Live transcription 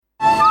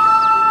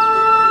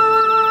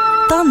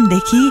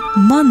मनदेखि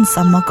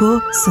मनसम्मको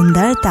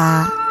सुन्दरता,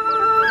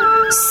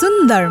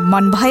 सुन्दर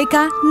मन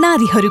भएका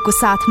नारीहरूको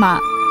साथमा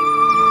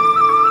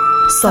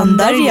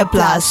सौन्दर्य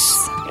plus.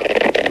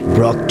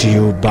 Brought to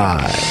you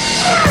by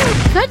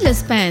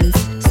Threadless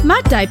pants,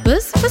 smart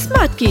diapers for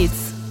smart kids.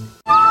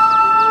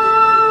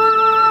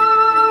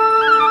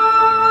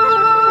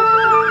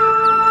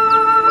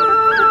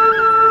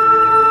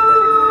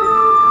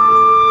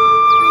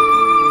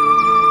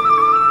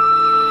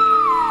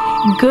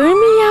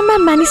 गर्मीयामा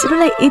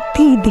मानिसहरूलाई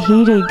यति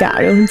धेरै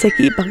गाह्रो हुन्छ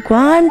कि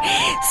भगवान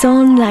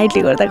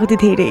सनलाइटले गर्दा कति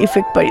धेरै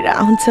इफेक्ट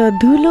परिरहेको हुन्छ।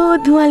 धुलो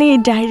धुवाले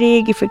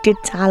डाइरेक्ट इफेक्टेड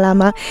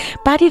छालामा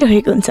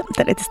पारिरहेको हुन्छ।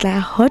 तर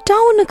त्यसलाई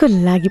हटाउनको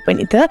लागि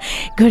पनि त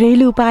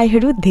घरेलु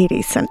उपायहरू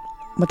धेरै छन्।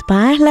 म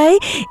तपाईँहरूलाई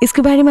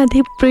यसको बारेमा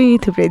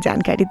थुप्रै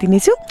जानकारी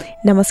दिनेछु।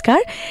 नमस्कार,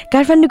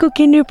 काठमाडौँको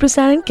केन्द्रीय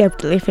प्रसारण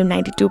क्यापिटल एफएम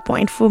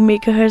 92.4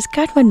 मेगाहर्ज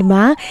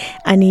काठमाडौँमा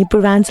अनि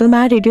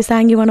पूर्वाञ्चलमा रेडियो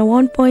सारङ्गी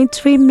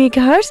 101.3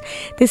 मेगाहर्ज,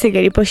 त्यसै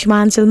गरी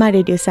पश्चिमाञ्चलमा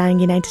रेडियो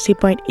सारङ्गी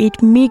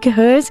 93.8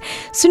 मेगाहर्ज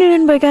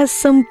सुनिरहनुभएका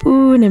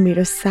सम्पूर्ण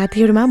मेरो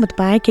साथीहरूमा म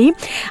तपाईँकै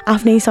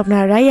आफ्नै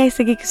सपनाहरू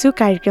आइसकेको छु।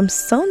 कार्यक्रम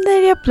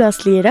सौन्दर्य प्लस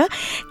लिएर।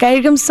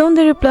 कार्यक्रम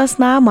सौन्दर्य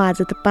प्लसमा म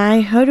आज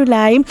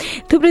तपाईँहरूलाई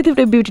थुप्रै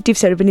ब्युटी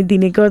टिप्सहरू पनि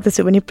दिने गर्दछु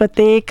भने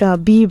प्रत्येक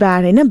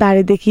बिहिबार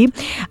 12 देखि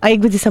 1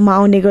 बजीसम्म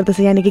आउने गर्दछ।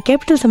 यानि कि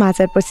क्यापिटल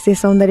समाचार पछि चाहिँ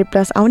सौन्दर्य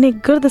प्लस आउने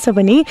गर्दछ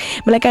भने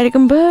मलाई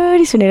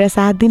कार्यक्रमभरि सुनेर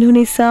साथ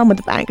दिनुहुनेछ। म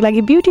तपाईँको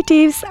लागि ब्युटी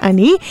टिप्स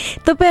अनि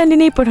तपाईँहरूले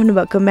नै पठाउनु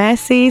भएको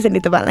म्यासेज अनि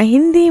तपाईँलाई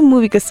हिन्दी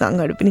मुभीको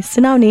सङहरू पनि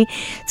सुनाउने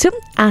छु।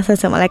 आशा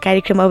छ मलाई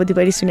कार्यक्रम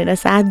अवधिभरि सुनेर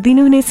साथ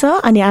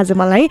दिनुहुनेछ। अनि आज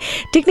मलाई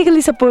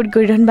टेक्निकली सपोर्ट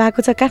गरिरहनु भएको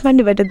छ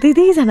काठमाडौँबाट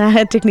दुईजना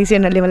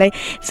टेक्निसियनहरूले मलाई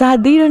साथ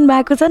दिइरहनु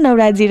भएको छ।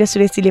 नवराजी र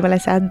सुरेशजीले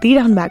मलाई साथ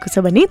दिइरहनु भएको छ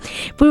भने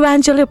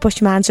पूर्वाञ्चल र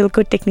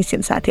पश्चिमाञ्चलको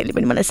टेक्निसियन साथीहरूले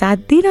पनि मलाई साथ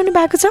दिइरहनु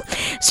भएको छ।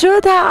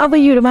 श्रोता, अब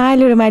यो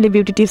रमाइलो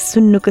ब्युटी टिप्स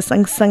सुन्नुको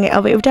सँगसँगै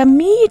अब एउटा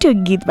मिठो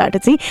गीतबाट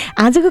चाहिँ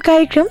आजको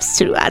कार्यक्रम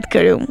सुरुवात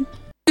गरौँ।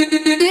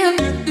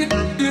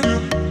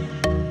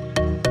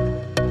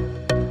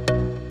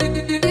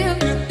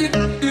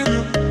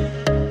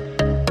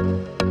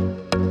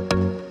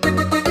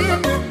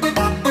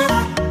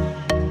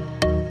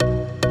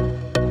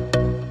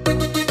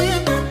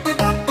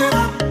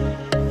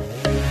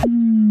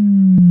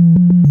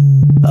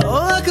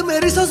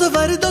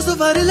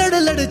 सवारी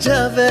लड़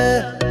जावे,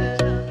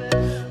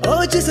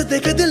 ओ जिसे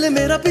देखे दिल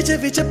मेरा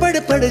पीछे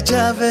पड़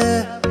जावे।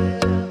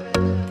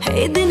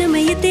 है दिन में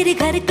ये तेरे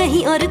घर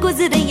कहीं और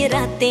गुजरे ये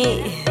रातें,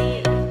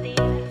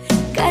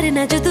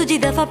 करना जो तुझी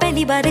दफा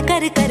पहली बार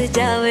कर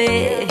जावे।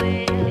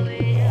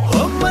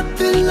 ओ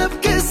मतलब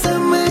के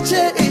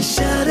समझे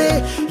इशारे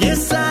ये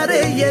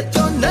सारे, ये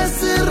तो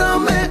नजरों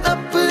में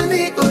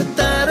अपनी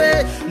उतारे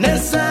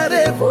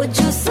नजारे। वो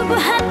जो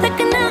सुबह तक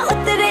ना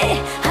उतरे,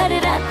 हर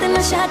रात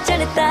नशा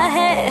चढ़ता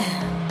है।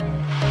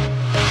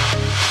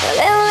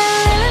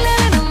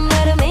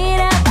 नंबर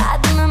मेरा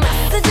बाद में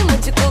मैसेज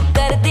मुझको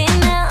कर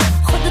देना,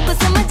 खुद को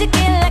समझ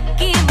के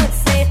लकी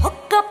मुझसे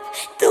हुकअप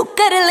तू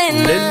कर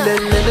लेना।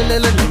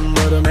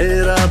 नंबर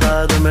मेरा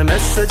बाद में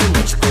मैसेज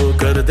मुझको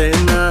कर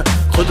देना,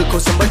 खुद को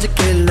समझ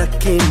के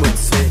लकी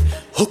मुझसे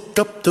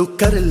हुकअप तू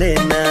कर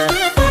लेना।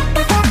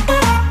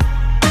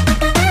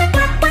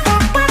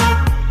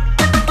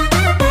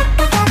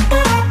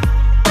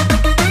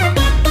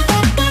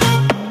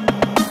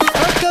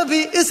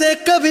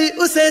 कभी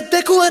उसे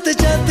देखूं आते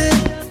जाते,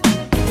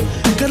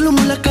 कर लूं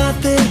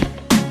मुलाकातें।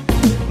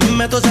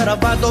 मैं तो जरा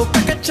बातों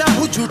पे कच्चा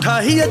हूँ, झूठा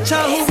ही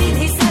अच्छा हूँ।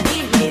 सीधी सादी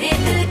मेरे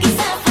दिल की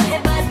साफ है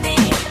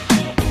बातें,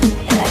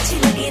 अच्छी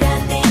लगी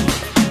रातें,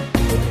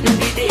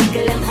 बीते एक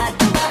लम्हा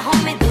बाहों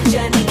में,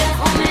 दूजा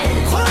निगाहों में।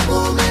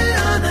 ख्वाबों में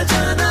आना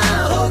जाना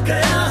हो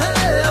गया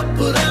है अब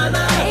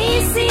पुराना,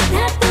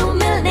 सीधा तू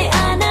मिलने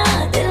आना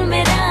दिल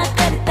मेरा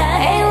करता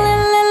है।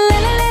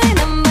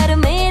 नंबर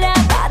मेरा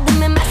बाद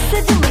में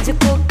मैसेज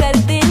मुझको कर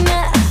देना,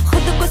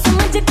 खुद को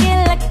समझ के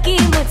लकी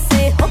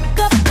मुझसे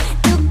हुकअप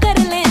तू कर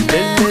लेना।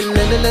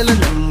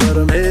 नंबर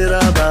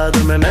मेरा बाद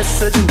में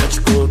मैसेज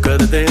मुझको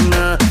कर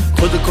देना,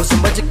 खुद को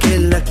समझ के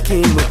लकी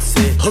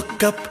मुझसे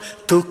हुकअप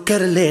तू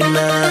कर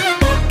लेना।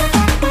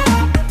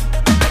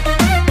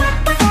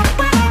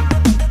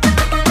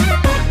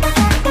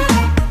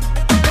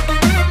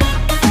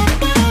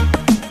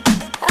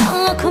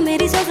 आँखों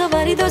मेरी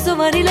सवारी दो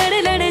सवारी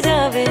लड़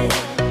जावे,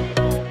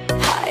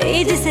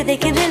 हाय जिसे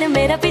देखे दिल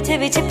मेरा पीछे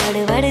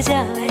पड़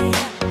जावे।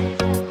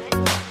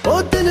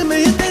 ओ दिन में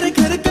ये तेरे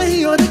घर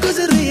कहीं और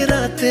गुजरी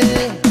रातें,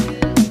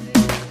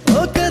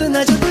 ओ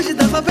करना जो तुझे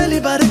दफा पहली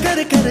बार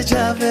कर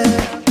जावे।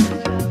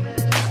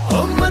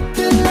 ओ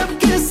मतलब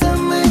के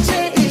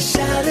समझे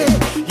इशारे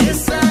ये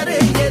सारे,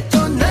 ये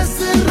तो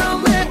नजरों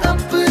में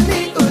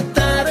अपनी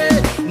उतारे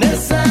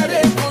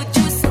नजारे। वो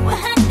जो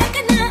सुबह तक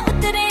ना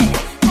उतरे,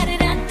 हर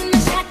रात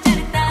नशा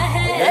चढ़ता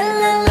है।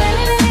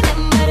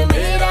 नंबर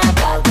मेरा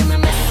बाद में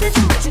मैसेज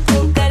मुझको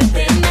कर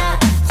देना,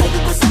 खुद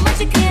को समझ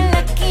के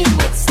लकी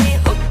मुझसे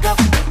हुकअप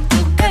तू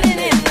कर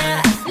लेना।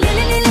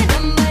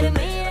 नंबर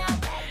मेरा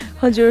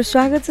हजुर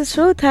स्वागत छ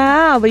श्रोता।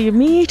 अब यो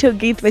मिठो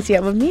गीतपछि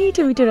अब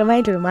मिठो मिठो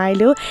रमाइलो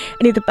रमाइलो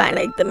अनि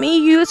तपाईँलाई एकदमै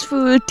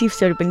युजफुल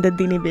टिप्सहरू पनि त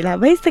दिने बेला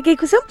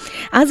भइसकेको छ।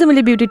 आज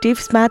मैले ब्युटी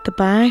टिप्समा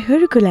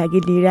तपाईँहरूको लागि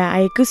लिएर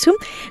आएको छु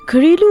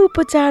घरेलु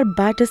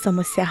उपचारबाट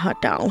समस्या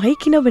हटाऊ है।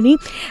 किनभने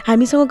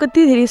हामीसँग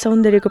कति धेरै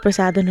सौन्दर्यको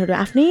प्रसाधनहरू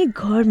आफ्नै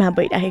घरमा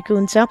भइरहेको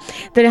हुन्छ,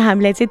 तर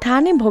हामीलाई चाहिँ थाहा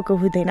नै भएको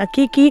हुँदैन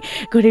के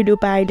घरेलु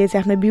उपायले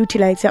चाहिँ आफ्नो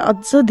ब्युटीलाई चाहिँ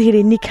अझ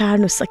धेरै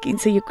निखार्न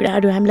सकिन्छ। यो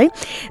कुराहरू हामीलाई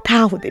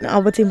थाहा हुँदैन।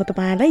 अब चाहिँ म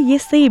तपाईँलाई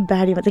यसै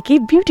बारेमा चाहिँ केही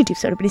ब्युटी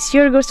टिप्सहरू पनि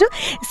सेयर गर्छु।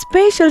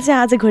 स्पेसल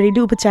चाहिँ आज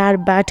घरेलु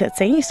उपचारबाट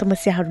चाहिँ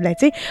समस्याहरूलाई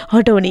चाहिँ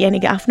हटाउने यानि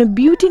कि आफ्नो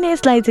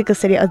ब्युटीनेसलाई चाहिँ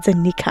कसरी अझ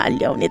निखार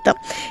ल्याउने त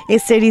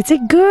यसरी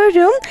चाहिँ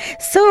गरौँ।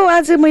 सो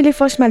आज मैले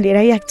फर्स्टमा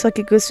लिएर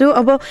आइसकेको छु।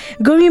 अब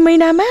गर्मी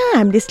महिनामा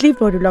हामीले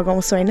स्लिपहरू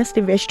लगाउँछौँ होइन,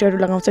 स्लिप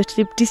भेस्टहरू लगाउँछौँ,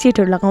 स्लिप टी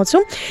सर्टहरू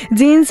लगाउँछौँ।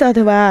 जेन्ट्स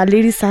अथवा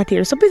लेडिज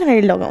साथीहरू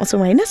सबैजनाले लगाउँछौँ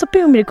होइन,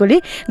 सबै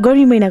उमेरकोले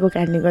गर्मी महिनाको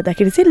कारणले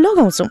गर्दाखेरि चाहिँ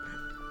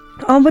लगाउँछौँ।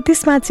 अब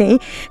त्यसमा चाहिँ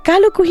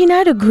कालो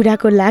कुहिना र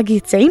घुँडाको लागि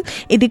चाहिँ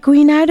यदि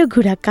कुहिना र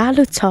घुँडा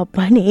कालो छ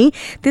भने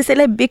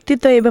त्यसैलाई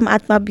व्यक्तित्व एवं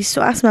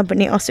आत्मविश्वासमा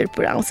पनि असर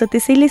पुर्याउँछ।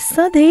 त्यसैले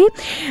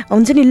सधैँ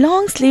हुन्छ नि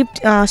लङ स्लिभ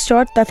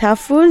सर्ट तथा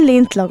फुल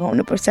लेन्थ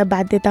लगाउनुपर्छ,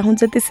 बाध्यता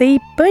हुन्छ।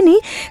 त्यसै पनि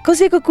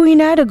कसैको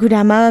कुहिना र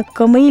घुँडामा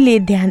कमैले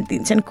ध्यान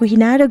दिन्छन्।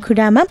 कुहिना र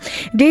घुँडामा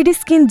डेड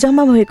स्किन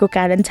जम्मा भएको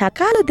कारण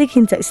कालो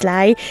देखिन्छ।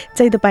 यसलाई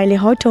चाहिँ तपाईँले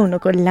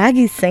हटाउनको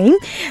लागि चाहिँ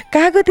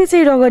कागती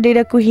चाहिँ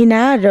रगडेर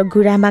कुहिना र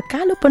घुँडामा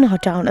कालोपन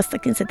हटाउन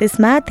सकिन्छ।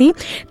 त्यसमाथि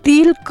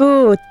तिलको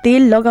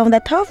तेल लगाउँदा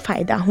थप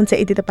फाइदा हुन्छ।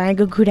 यदि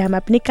तपाईँको घुँडामा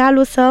पनि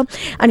कालो छ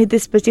अनि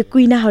त्यसपछि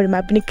कुइनाहरूमा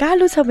पनि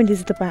कालो छ भने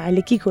चाहिँ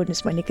तपाईँहरूले के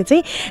गर्नुहोस् भनेको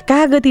चाहिँ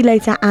कागतीलाई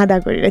चाहिँ आधा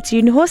गरेर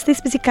चिर्नुहोस्।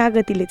 त्यसपछि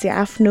कागतीले चाहिँ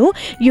आफ्नो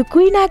यो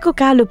कुइनाको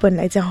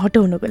कालोपनलाई चाहिँ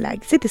हटाउनको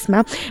लागि चाहिँ त्यसमा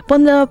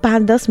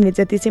 5-10 मिनट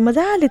जति चाहिँ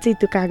मजाले चाहिँ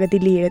त्यो कागती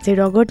लिएर चाहिँ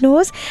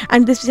रगड्नुहोस्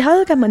अनि त्यसपछि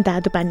हल्का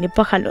तातो पानीले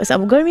पखाल्नुहोस्।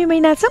 अब गर्मी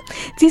महिना छ,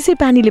 चिसो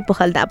पानीले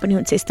पखाल्दा पनि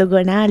हुन्छ। यस्तो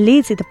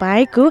गर्नाले चाहिँ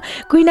तपाईँको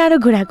कुइना र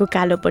घुँडाको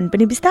कालोपन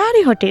पनि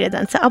बिस्तारै हटेर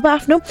जान्छ। अब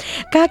आफ्नो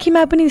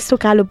काखीमा पनि यस्तो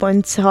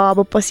कालोपन छ,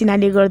 अब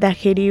पसिनाले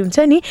गर्दाखेरि हुन्छ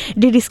नि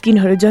डेड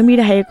स्किनहरू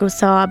जमिरहेको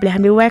छ, अब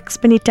हामीले व्याक्स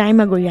पनि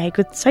टाइममा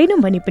गरिरहेको छैनौँ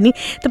भने पनि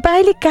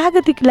तपाईँले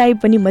कागतीलाई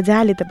पनि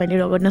मजाले तपाईँले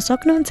रगड्न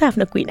सक्नुहुन्छ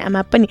आफ्नो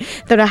कुहिनामा पनि।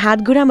 तर हात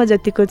घुँडामा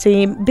जतिको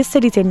चाहिँ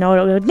बेसरी चाहिँ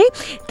नरगड्ने,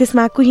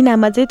 त्यसमा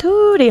कुहिनामा चाहिँ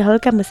थोरै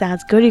हल्का मसाज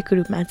गरेको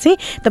रूपमा चाहिँ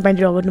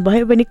तपाईँले रगड्नु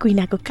भयो भने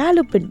कुहिनाको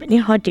कालोपन पनि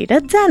हटेर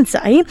जान्छ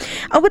है।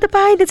 अब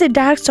तपाईँले चाहिँ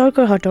डार्क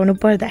सर्कल हटाउनु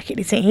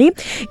पर्दाखेरि चाहिँ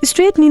है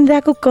स्ट्रेट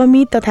निन्द्राको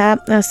कमी तथा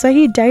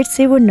सही डाइट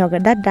सेवन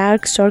नगर्दा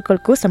डार्क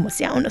सर्कलको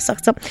समस्या आउन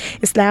सक्छ।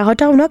 यसलाई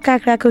हटाउन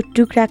काँक्राको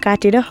टुक्रा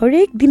काटेर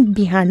हरेक दिन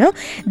बिहान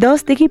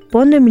 10 देखि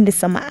 15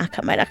 मिनटसम्म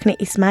आँखामा राख्ने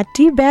स्मार्ट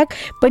टी ब्याग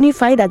पनि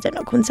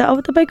फाइदाजनक हुन्छ।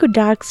 अब तपाईँको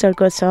डार्क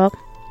सर्कल छ,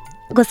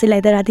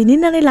 कसैलाई त राति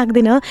निन्द्रा नै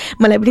लाग्दैन,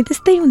 मलाई पनि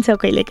त्यस्तै हुन्छ,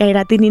 कहिलेकाहीँ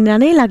राति निन्द्रा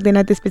नै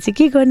लाग्दैन। त्यसपछि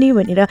के गर्ने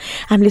भनेर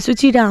हामीले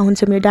सोचिरहेको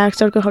हुन्छौँ। यो डार्क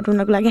सर्कल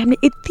हटाउनको लागि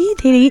हामीले यति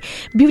धेरै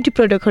ब्युटी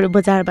प्रडक्टहरू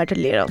बजारबाट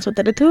लिएर आउँछौँ,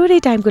 तर थोरै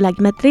टाइमको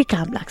लागि मात्रै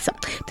काम लाग्छ।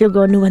 त्यो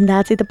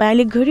गर्नुभन्दा चाहिँ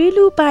तपाईँले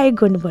घरेलु उपाय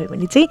गर्नुभयो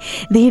भने चाहिँ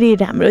धेरै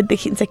राम्रो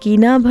देखिन्छ।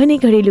 किनभने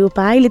घरेलु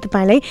उपायले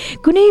तपाईँलाई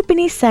कुनै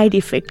पनि साइड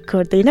इफेक्ट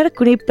गर्दैन र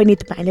कुनै पनि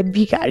तपाईँलाई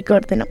बिगार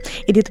गर्दैन।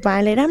 यदि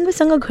तपाईँलाई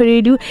राम्रोसँग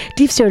घरेलु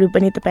टिप्सहरू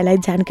पनि तपाईँलाई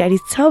जानकारी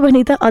छ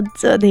भने त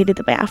अझ धेरै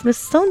तपाईँ आफ्नो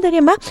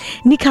सौन्दर्यमा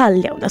निखार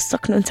ल्याउन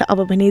सक्नुहुन्छ।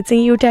 अब भने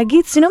चाहिँ एउटा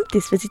गीत सुनौँ,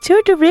 त्यसपछि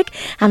छोटो ब्रेक,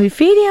 हामी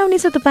फेरि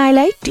आउनेछौँ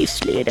तपाईँलाई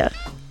टिप्स लिएर।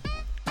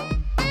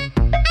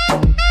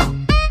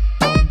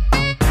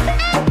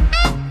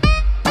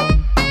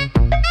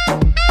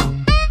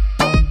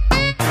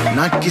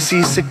 ना किसी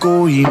से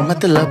कोई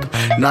मतलब,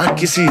 ना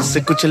किसी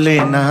से कुछ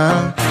लेना।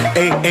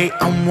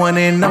 I'm one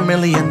in a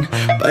million,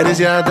 पर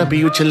ज्यादा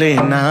भी उछले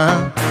ना।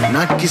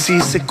 ना किसी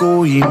से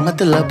कोई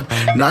मतलब,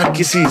 ना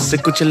किसी से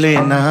कुछ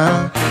लेना।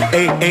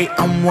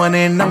 I'm one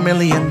in a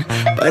million,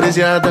 पर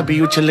ज्यादा भी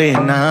उछले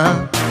ना।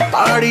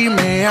 पहाड़ी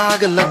में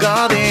आग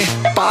लगा दे,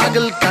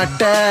 पागल का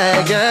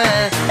टैग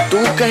है, तू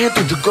कहे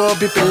तुझको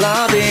भी पिला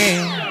दे।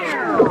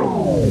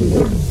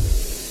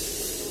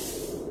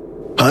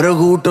 हर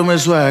घूट में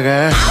स्वैग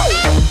है,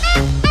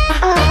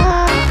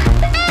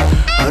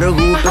 हर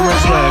घूट में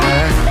स्वैग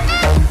है,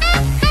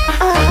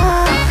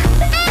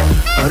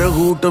 हर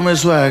घूट में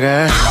स्वैग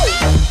है,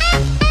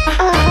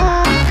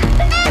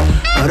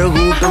 हर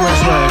घूट में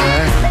स्वैग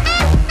है।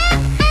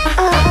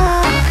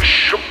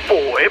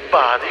 Boy,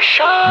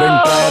 बादशाह बन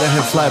पाया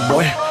रहे फ्लाई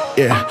बॉय,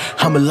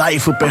 हम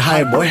लाइफ पे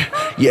हाई बॉय,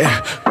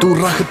 तू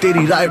रख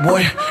तेरी राय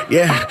बॉय,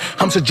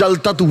 हमसे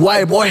जलता तू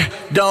Y boy.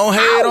 Don't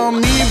hate on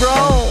me bro,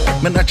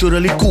 मैं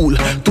नेचुरली कूल,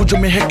 तुझ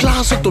में है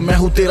क्लास तो मैं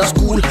हूँ तेरा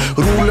स्कूल।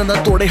 रूल न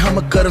तोड़े हम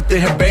करते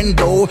हैं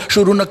बेंडो,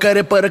 शुरू न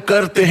करे पर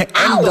करते हैं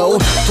एंडो।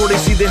 थोड़े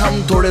सीधे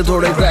हम थोड़े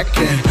थोड़े क्रैक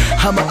हैं,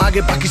 हम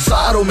आगे बाकी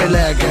सारों में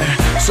लैग है।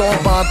 100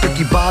 बात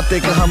की बात है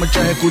कि हम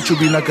चाहे कुछ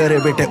भी न करे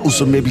बेटे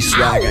उसमें भी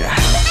स्वैग है।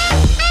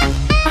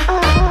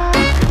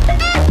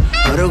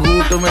 हर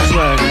घूट में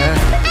स्वैग है,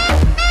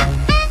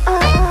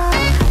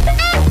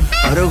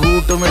 हर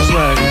घूट में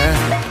स्वैग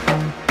है।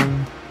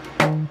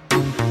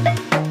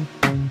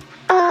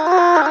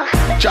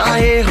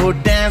 चाहे हो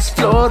डांस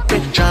फ्लोर पे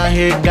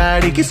चाहे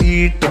गाड़ी की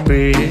सीट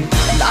पे,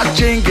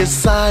 नाचेंगे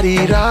सारी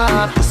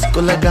रात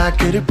इसको लगा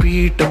के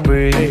रिपीट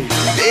पे।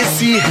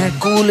 देसी है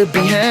कूल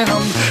भी है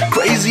हम,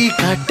 क्रेजी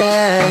का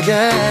टैग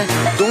है,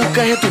 तू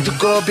कहे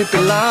तुझको भी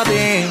पिला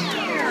दे,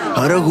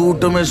 हर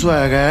घूंट में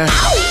स्वैग है।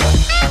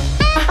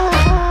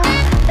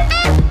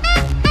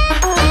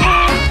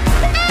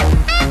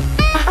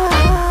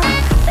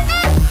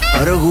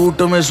 हर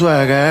घूंट में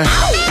स्वैग है,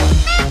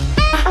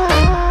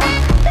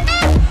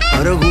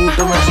 हर घूंट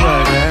में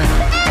स्वैग है,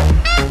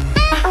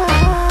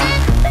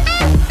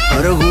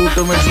 हर घूंट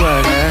में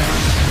स्वैग है।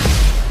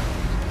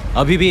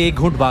 अभी भी एक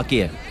घूंट बाकी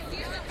है।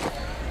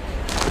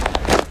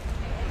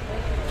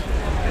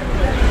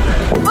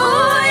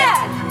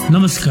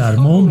 नमस्कार,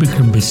 म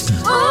विक्रम विष्ट।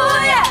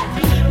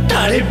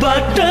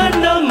 टाढेबाट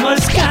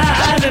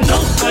नमस्कार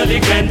नौकरी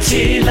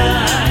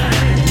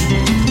कान्छीलाई।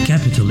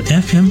 क्यापिटल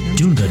एफएम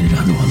ट्युन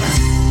गरिरहनु होला।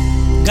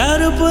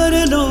 गाह्रो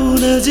परेन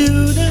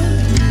जिउन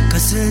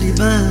कसरी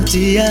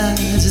बाँची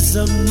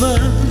आजसम्म,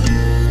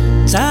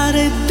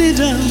 चारैतिर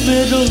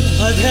मेरो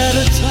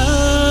अँध्यारो छ।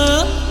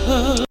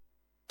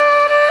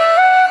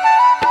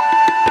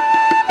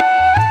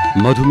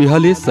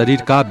 मधुमेहले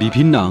शरीरका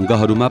विभिन्न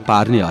अङ्गहरूमा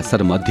पार्ने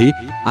असर मध्ये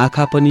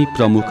आँखा पनि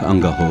प्रमुख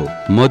अङ्ग हो।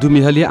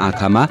 मधुमेहले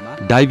आँखामा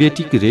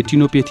डायबेटिक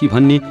रेटिनोपेथी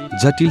भन्ने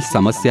जटिल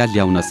समस्या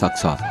ल्याउन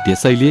सक्छ।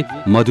 त्यसैले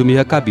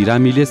मधुमेहका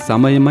बिरामीले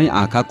समयमै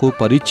आँखाको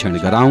परीक्षण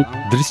गराउँ,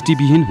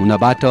 दृष्टिविहीन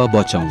हुनबाट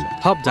बचौं।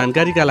 थप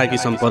जानकारीका लागि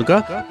सम्पर्क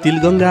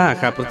तिलगङ्गा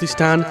आँखा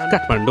प्रतिष्ठान,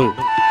 काठमाडौँ।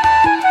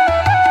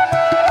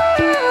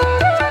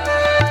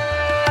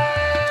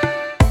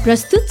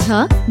 प्रस्तुत छ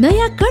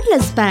नयाँ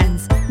कर्डलेस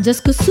प्यान्ट्स,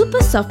 जसको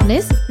सुपर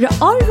सफ्टनेस र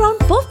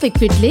अलराउन्ड पर्फेक्ट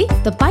फिटले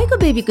तपाईको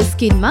बेबीको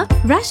स्किनमा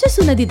र्यासेस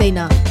हुन दिँदैन।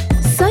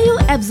 सयौं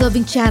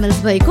एब्जर्भिङ च्यानल्स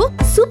भएको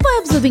सुपर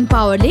एब्जर्भिङ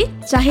पावरले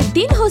चाहे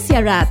दिन होस् या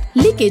रात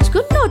लिकेजको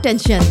नो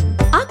टेन्सन।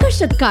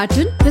 आकर्षक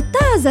कार्टुन र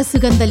ताजा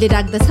सुगन्धले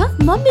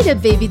राख्दछ मम्मी र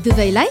बेबी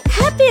दुवैलाई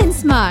happy and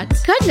smart.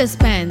 Cordless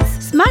pants,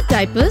 smart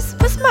diapers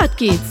for smart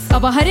kids.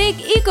 अब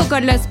हरेक इको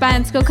कर्डलेस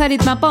प्यान्ट्स को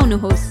खरिदमा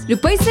पाउनुहोस्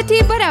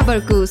 ₹65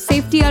 बराबरको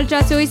सेफ्टी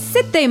अल्ट्रा चोइस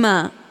सित्तैमा।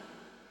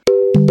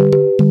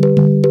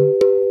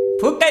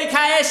 फुक्कै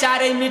खाए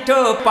साह्रै मिठो,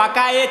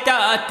 पकाए त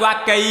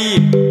ट्वाक्कै,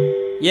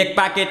 एक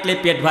पाकेटले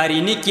पेट भरि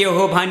नि के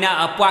हो भन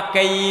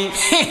प्वाक्कै।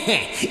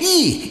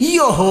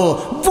 यो हो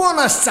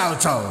बोनस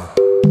चाउचाउ।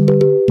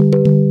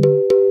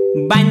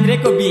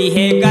 बान्द्रेको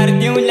बिहे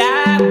गर्दिउँला,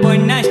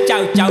 बोनस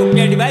चाउचाउ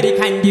पेट भरि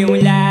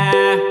खान्दिउँला।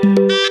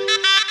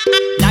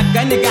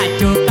 लगन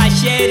गाँठो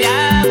कसेर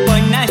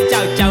बोनस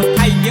चाउचाउ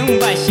खाइदिउँ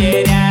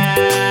बसेर।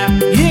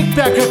 एक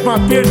प्याकेटमा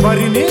पेट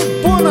भरि नि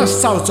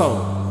बोनस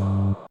चाउचाउ।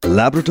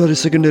 ल्याबोरेटरी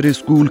सेकेन्डरी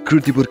स्कुल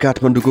कृतिपुर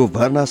काठमाडौँको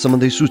भर्ना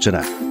सम्बन्धी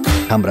सूचना।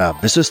 हाम्रा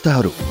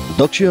विशेषताहरू: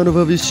 दक्ष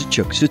अनुभवी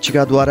शिक्षक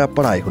शिक्षिकाद्वारा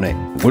पढाइ हुने,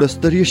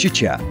 गुणस्तरीय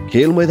शिक्षा,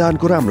 खेल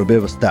मैदानको राम्रो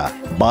व्यवस्था,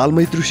 बाल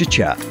मैत्री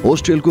शिक्षा,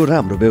 होस्टेलको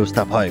राम्रो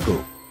व्यवस्था भएको।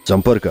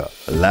 सम्पर्क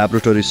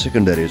laboratory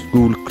secondary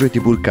school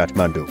Kirtipur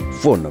Kathmandu.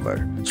 Phone number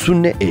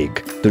 01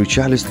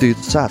 43 30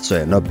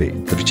 790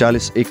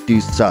 43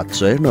 31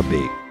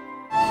 790।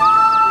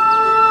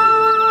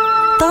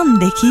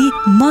 तनदेखि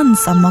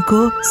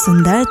मनसम्मको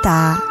सुन्दरता,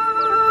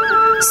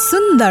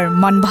 सुन्दर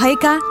मन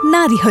भएका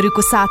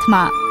नारीहरूको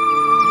साथमा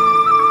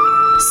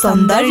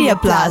सौन्दर्य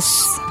plus.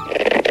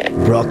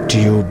 Brought to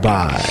you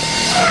by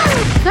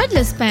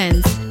cordless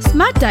pants,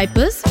 smart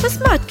diapers for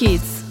smart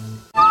kids.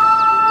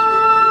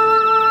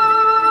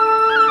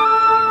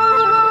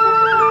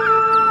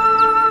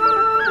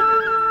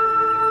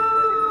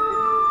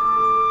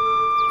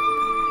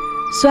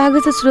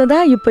 स्वागत छ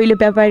श्रोता, यो पहिलो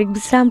व्यापारिक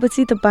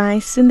विश्रामपछि तपाईँ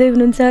सुन्दै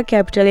हुनुहुन्छ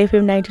क्यापिटल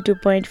एफएम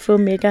 92.4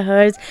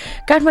 मेगाहर्ज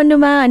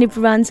काठमाडौँमा अनि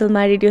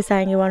पूर्वाञ्चलमा रेडियो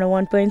साङ्गे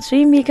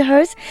 101.3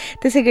 मेगाहर्ज,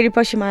 त्यसै गरी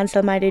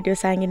पश्चिमाञ्चलमा रेडियो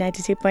साङ्गे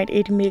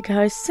 93.8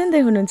 मेगाहर्ज सुन्दै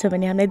हुनुहुन्छ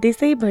भने हामीलाई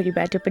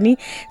देशैभरिबाट पनि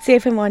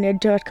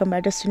cfmonline.com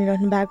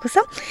सुनिरहनु भएको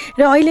छ।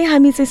 र अहिले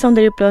हामी चाहिँ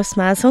सौन्दर्य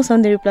प्लसमा छौँ।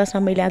 सौन्दर्य प्लसमा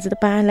मैले आज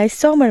तपाईँलाई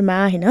समरमा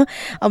होइन,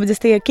 अब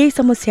जस्तै केही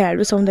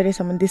समस्याहरू, सौन्दर्य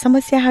सम्बन्धी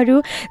समस्याहरू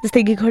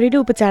जस्तै कि घरेलु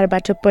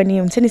उपचारबाट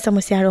पनि हुन्छ नि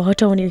समस्याहरू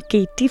हटाउने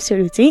केही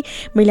टिप्सहरू चाहिँ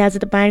मैले आज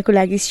तपाईँहरूको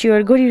लागि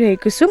सेयर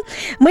गरिरहेको छु।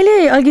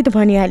 मैले अघि त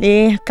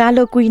भनिहालेँ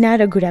कालो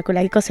कुइना र घुँडाको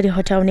लागि कसरी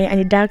हटाउने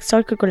अनि डार्क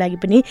सर्कलको लागि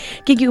पनि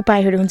के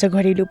उपायहरू हुन्छ,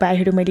 घरेलु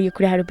उपायहरू, मैले यो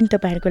कुराहरू पनि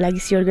तपाईँहरूको लागि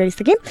सेयर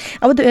गरिसकेँ।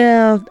 अब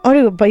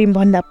अरू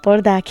भन्दा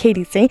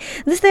पर्दाखेरि चाहिँ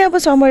जस्तै अब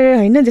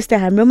समर होइन, जस्तै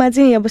हाम्रोमा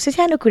चाहिँ अब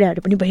सानो कुराहरू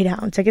पनि भइरहेको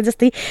हुन्छ क्या,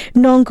 जस्तै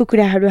नङको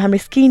कुराहरू, हाम्रो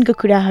स्किनको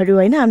कुराहरू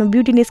होइन, हाम्रो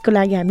ब्युटिनेसको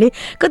लागि हामीले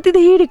कति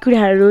धेरै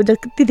कुराहरू,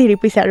 कति धेरै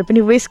पैसाहरू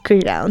पनि वेस्ट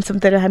गरिरहेको हुन्छौँ,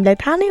 तर हामीलाई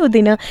थाहा नै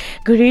हुँदैन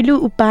घरेलु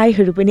उपायहरू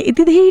पनि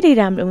यति धेरै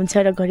राम्रो हुन्छ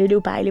र घरेलु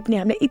उपायले पनि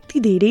हामीलाई यति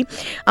धेरै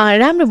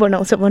राम्रो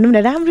बनाउँछ, भनौँ न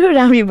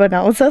राम्ररी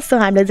बनाउँछ। सो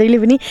हामीलाई जहिले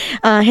पनि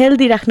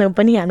हेल्दी राख्न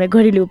पनि हामीलाई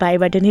घरेलु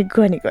उपायबाट नै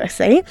गर्ने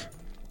गर्छ है।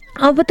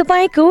 अब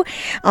तपाईँको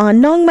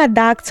नङमा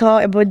दाग छ,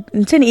 अब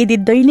हुन्छ नि यदि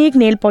दैनिक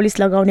नेल पलिस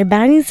लगाउने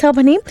बानी छ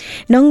भने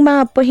नङमा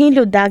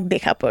पहेँलो दाग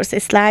देखा पर्छ।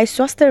 यसलाई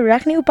स्वस्थ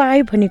राख्ने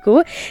उपाय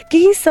भनेको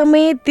केही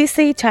समय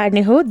त्यसै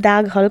छाड्ने हो।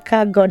 दाग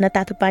हल्का गर्न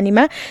तातो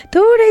पानीमा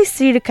थोरै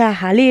सिरका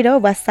हालेर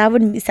वा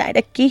साबुन मिसाएर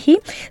केही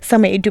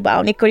समय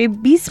डुबाउने,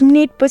 करिब 20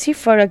 मिनेटपछि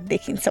फरक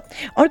देखिन्छ।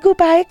 अर्को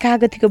उपाय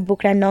कागतीको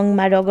बोक्रा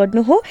नङमा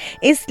रगड्नु हो।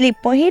 यसले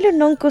पहेँलो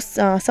नङको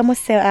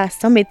समस्या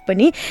समेत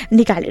पनि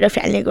निकालेर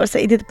फ्याल्ने गर्छ।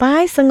 यदि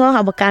तपाईँसँग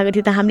अब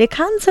कागती त हामीले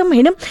खान्छौँ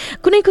होइन,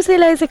 कुनै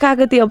कसैलाई चाहिँ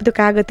कागती, अब त्यो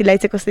कागतीलाई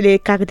चाहिँ कसैले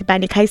कागती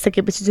पानी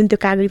खाइसकेपछि जुन त्यो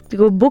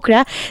कागतीको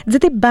बोक्रा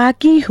जति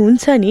बाँकी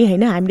हुन्छ नि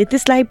होइन, हामीले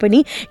त्यसलाई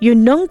पनि यो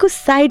नङको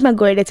साइडमा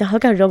गएर चाहिँ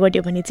हल्का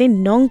रगड्यो भने चाहिँ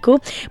नङको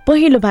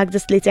पहेँलो भाग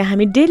जसले चाहिँ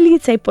हामी डेली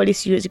चाहिँ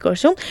पलिस युज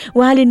गर्छौँ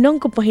उहाँले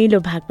नङको पहेँलो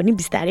भाग पनि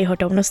बिस्तारै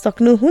हटाउन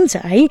सक्नुहुन्छ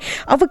है।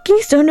 अब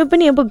केस झर्नु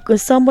पनि अब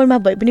समरमा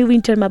भए पनि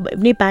विन्टरमा भए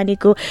पनि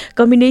पानीको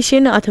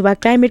कम्बिनेसन अथवा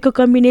क्लाइमेटको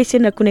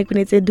कम्बिनेसन र कुनै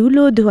कुनै चाहिँ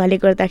धुलो धुवाले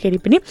गर्दाखेरि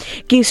पनि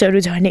केसहरू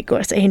झर्ने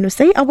गर्छ।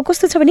 हेर्नुहोस् है, अब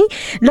कस्तो छ भने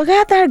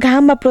लगातार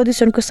घाममा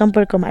प्रदूषणको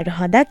सम्पर्कमा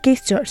रहँदा केस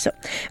झर्छ।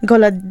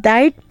 गलत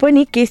डाइट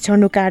पनि केस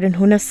झर्नु कारण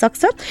हुन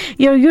सक्छ।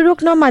 यो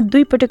रोक्नमा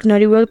 2 पटक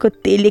नरिवलको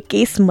तेलले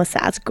केस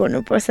मसाज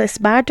गर्नुपर्छ।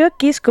 यसबाट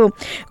केसको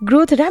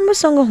ग्रोथ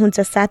राम्रोसँग हुन्छ,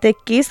 साथै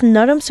केस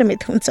नरम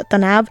समेत हुन्छ।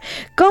 तनाव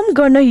कम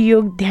गर्न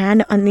योग, ध्यान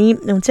अनि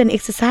हुन्छ नि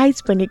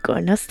एक्सर्साइज पनि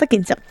गर्न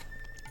सकिन्छ।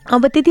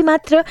 अब त्यति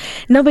मात्र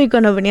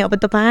नभइकन भने अब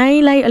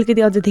तपाईँलाई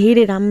अलिकति अझ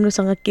धेरै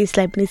राम्रोसँग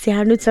केसलाई पनि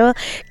स्याहार्नु छ,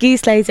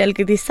 केसलाई चाहिँ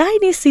अलिकति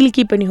साइनी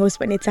सिल्की पनि होस्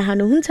भन्ने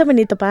चाहनुहुन्छ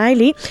भने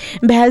तपाईँले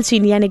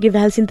भ्याल्सिन यानि कि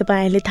भ्याल्सिन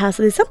तपाईँहरूले थाहा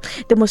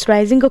छँदैछ त्यो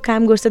मोइस्चराइजिङको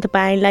काम गर्छ।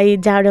 तपाईँलाई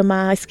जाडोमा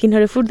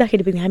स्किनहरू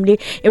फुट्दाखेरि पनि हामीले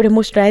एउटा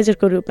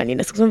मोइस्चराइजरको रूपमा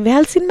लिन सक्छौँ।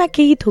 भ्याल्सिनमा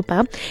केही थोपा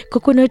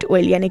कोकोनट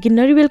ओइल यानि कि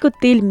नरिवलको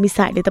तेल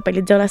मिसाएर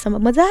तपाईँले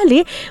जरासम्म मजाले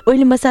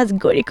ओइल मसाज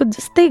गरेको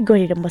जस्तै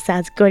गरेर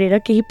मसाज गरेर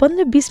केही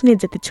 15-20 मिनट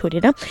जति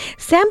छोडेर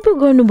स्याम्पू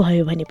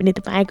गर्नुभयो भने पनि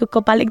तपाईँको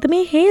कपाल एकदमै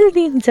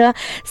हेल्दी हुन्छ,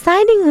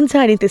 साइनिङ हुन्छ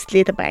अनि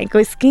त्यसले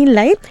तपाईँको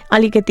स्किनलाई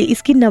अलिकति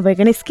स्किन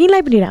नभइकन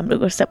स्किनलाई पनि राम्रो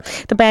गर्छ।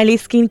 तपाईँले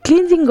स्किन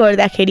क्लिन्जिङ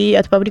गर्दाखेरि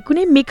अथवा पनि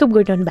कुनै मेकअप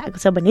गरिरहनु भएको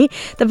छ भने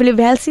तपाईँले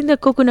भ्याल्सिन र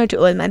कोकोनट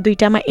ओइलमा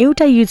दुईटामा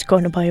एउटा युज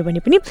गर्नुभयो भने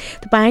पनि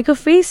तपाईँको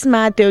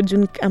फेसमा त्यो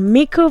जुन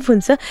मेकअप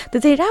हुन्छ त्यो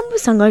चाहिँ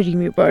राम्रोसँग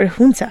रिमुभर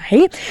हुन्छ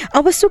है।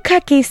 अब सुक्खा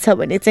केस छ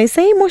भने चाहिँ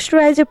सही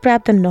मोइस्चराइजर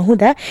प्राप्त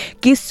नहुँदा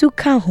केस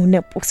सुक्खा हुन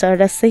पुग्छ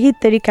र सही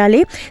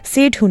तरिकाले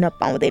सेट हुन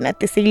पाउँदैन।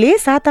 त्यसैले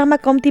सातामा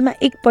कम्तीमा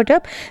 1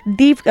 पटक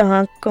डिप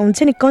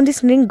हुन्छ नि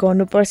कन्डिसनिङ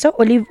गर्नुपर्छ।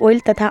 ओलिभ ओइल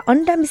तथा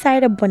अन्डा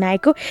मिसाएर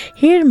बनाएको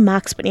हेयर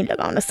मास्क पनि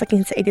लगाउन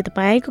सकिन्छ। यदि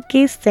तपाईँको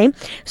केस चाहिँ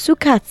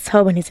सुक्खा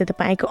छ भने चाहिँ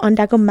तपाईँको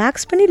अन्डाको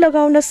मास्क पनि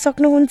लगाउन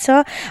सक्नुहुन्छ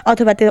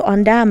अथवा त्यो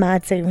अन्डामा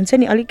चाहिँ हुन्छ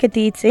नि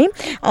अलिकति चाहिँ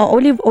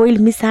ओलिभ ओइल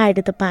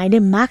मिसाएर तपाईँले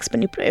मास्क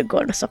पनि प्रयोग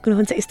गर्न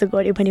सक्नुहुन्छ। यस्तो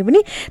गर्यो भने पनि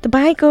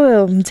तपाईँको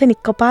हुन्छ नि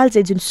कपाल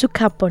चाहिँ जुन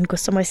सुक्खापनको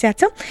समस्या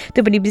छ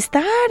त्यो पनि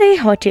बिस्तारै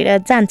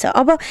हटेर जान्छ।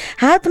 अब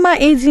हातमा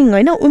एजिङ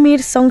होइन, उमेर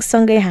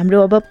सँगसँगै हाम्रो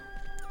अब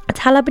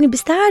छाला पनि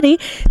बिस्तारै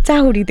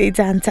चाउरिँदै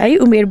जान्छ है।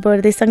 उमेर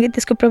बढ्दैसँगै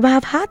त्यसको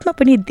प्रभाव हातमा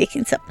पनि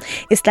देखिन्छ।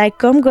 यसलाई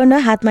कम गर्न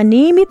हातमा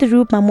नियमित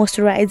रूपमा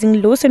मोइस्चराइजिङ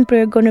लोसन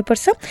प्रयोग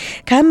गर्नुपर्छ।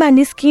 घाममा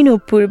निस्किनु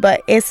पूर्व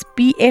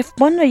SPF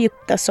 15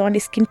 युक्त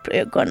सनस्क्रिन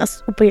प्रयोग गर्न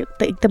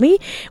एकदमै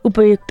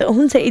उपयुक्त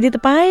हुन्छ। यदि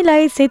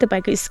तपाईँलाई चाहिँ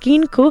तपाईँको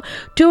स्किनको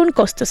टोन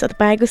कस्तो छ,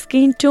 तपाईँको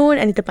स्किन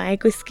टोन अनि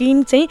तपाईँको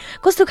स्किन चाहिँ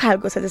कस्तो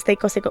खालको छ, जस्तै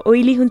कसैको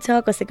ओइली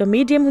हुन्छ, कसैको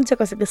मिडियम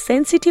हुन्छ, कसैको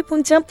सेन्सिटिभ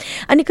हुन्छ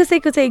अनि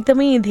कसैको चाहिँ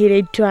एकदमै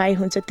धेरै ड्राई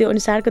हुन्छ, त्यो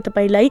अनुसारको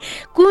तपाईलाई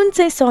कुन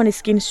चाहिँ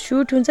सनस्क्रिन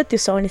सुट हुन्छ त्यो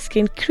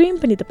सनस्क्रिन क्रिम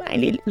पनि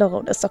तपाईँले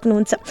लगाउन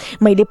सक्नुहुन्छ।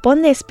 मैले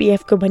 15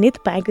 SPF को भने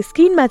तपाईँको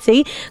स्किनमा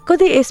चाहिँ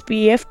कति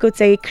SPF को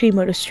चाहिँ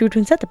क्रिमहरू सुट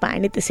हुन्छ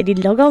तपाईँले त्यसरी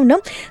लगाउन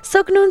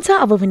सक्नुहुन्छ।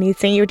 अब भने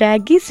चाहिँ एउटा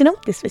गीत सुनौँ,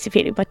 त्यसपछि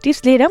फेरि म टिप्स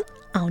लिएर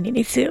आउने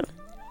नै छु।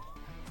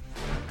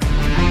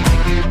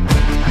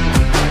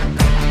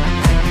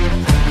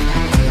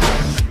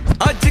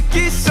 आज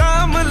की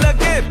शाम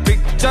लगे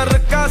पिक्चर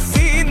का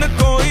सीन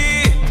कोई,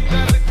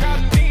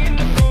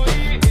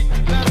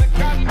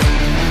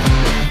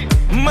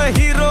 मैं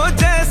हीरो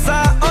जैसा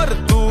और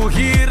तू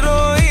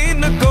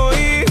हीरोइन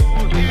कोई,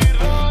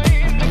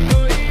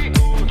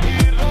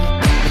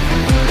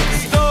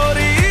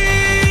 स्टोरी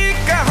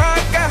कहाँ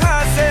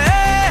कहाँ से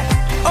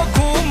ओ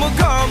घूम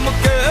घाम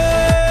के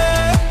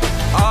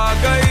आ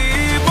गई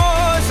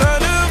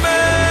मोशन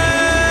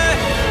में,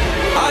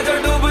 आज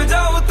डूब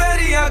जाऊं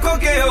तेरी आंखों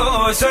के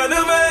ओशन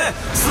में,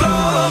 स्लो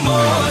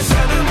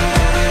मोशन में।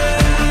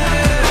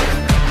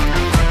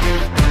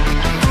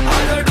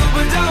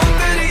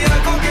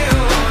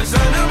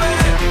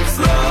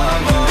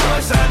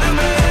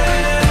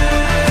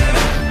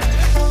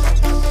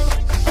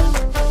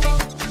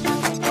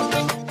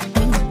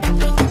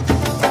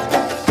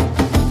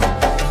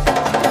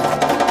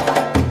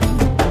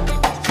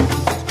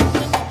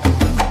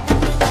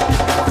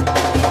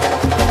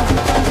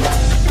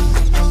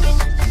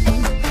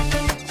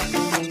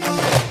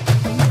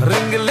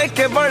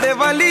 बड़े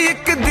वाली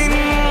एक दिन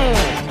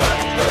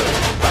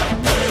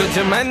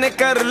तुझे मैंने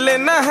कर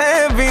लेना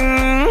है विन,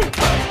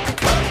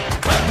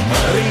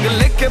 रिंग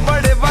लेके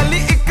बड़े वाली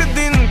एक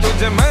दिन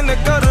तुझे मैंने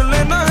कर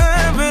लेना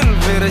है विन।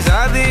 फिर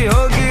शादी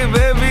होगी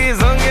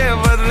बेबीज होंगे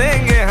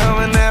बदलेंगे हम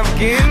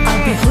नैपकिन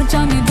अभी हो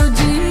जाने दो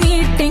जी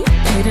मीटिंग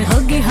फिर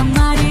होगी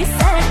हमारी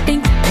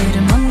सेटिंग फिर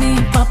मम्मी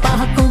पापा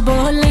को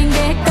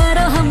बोलेंगे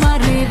करो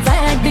हमारी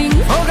वेडिंग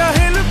होगा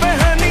हिल पे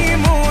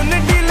हनीमून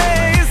डिले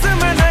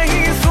इसमें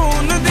नहीं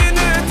सून दिन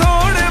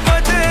थोड़े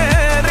बचे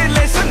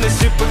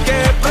रिलेशनशिप के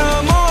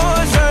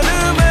प्रमोशन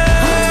में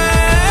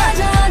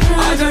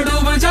आजा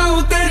डूब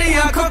जाऊं तेरी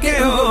आंखों के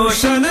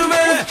ओशन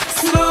में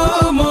स्लो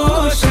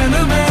मोशन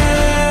में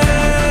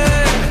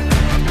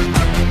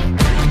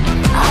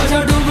आजा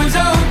डूब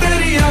जाऊं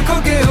तेरी आंखों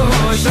के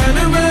ओशन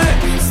में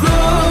स्लो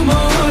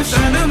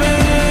मोशन में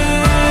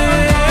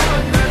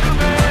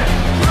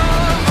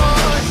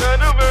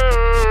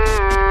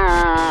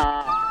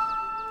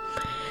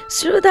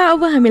श्रोता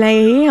अब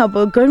हामीलाई अब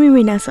गर्मी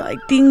महिना छ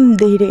एकदम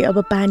धेरै अब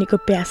पानीको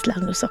प्यास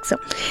लाग्न सक्छ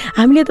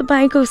हामीले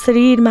तपाईँको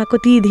शरीरमा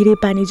कति धेरै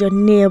पानी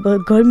जन्ने अब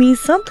गर्मी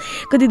छ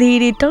कति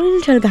धेरै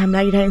टलटल घाम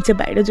लागिरहेको छ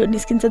बाहिर जो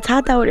निस्किन्छ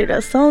छाता ओढेर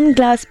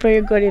सनग्लास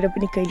प्रयोग गरेर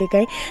पनि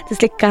कहिलेकाहीँ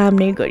त्यसले काम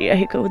नै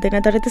गरिरहेको हुँदैन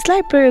तर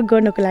त्यसलाई प्रयोग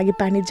गर्नको लागि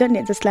पानी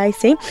जन्ने जसलाई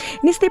चाहिँ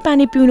निस्ते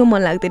पानी पिउनु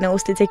मन लाग्दैन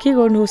उसले चाहिँ के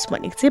गर्नुहोस्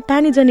भनेको चाहिँ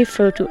पानी जन्ने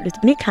फ्रुटहरू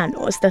पनि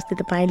खानुहोस् जस्तै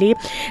तपाईँले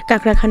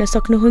काँक्रा खान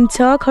सक्नुहुन्छ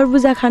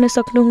खरबुजा खान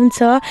सक्नुहुन्छ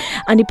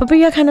अनि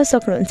पपैया खान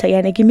सक्नुहुन्छ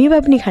यानी कि मेवा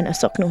पनि खान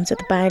सक्नुहुन्छ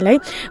तपाईलाई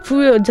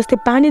जस्तै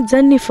पानी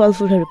जन्ने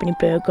फलफुलहरू पनि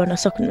प्रयोग गर्न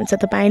सक्नुहुन्छ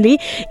तपाईले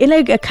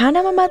यसलाई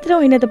खानामा मात्र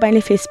होइन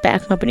तपाईले फेस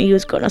प्याकमा पनि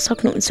युज गर्न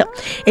सक्नुहुन्छ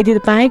यदि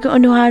तपाईको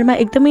अनुहारमा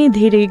एकदमै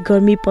धेरै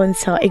गर्मीपन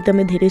छ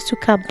एकदमै धेरै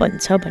सुक्खापन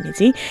छ भने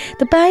चाहिँ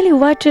तपाईले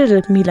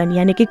वाटरमेलन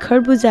यानी कि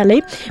खरबुजालाई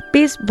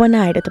पेस्ट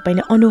बनाएर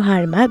तपाईले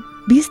अनुहारमा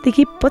 20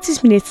 देखि 25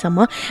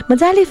 मिनेटसम्म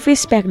मजाले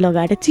फेस प्याक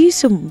लगाएर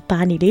चिसो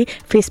पानीले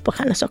फेस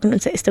पखाल्न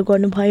सक्नुहुन्छ यस्तो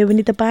गर्नुभयो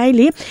भने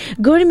तपाईले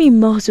गर्मी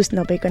महसुस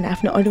नभइकन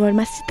आफ्नो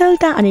अनुहारमा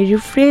शीतलता अनि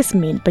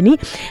रिफ्रेशमेन्ट पनि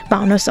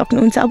पाउन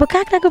सक्नुहुन्छ अब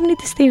काँक्राको पनि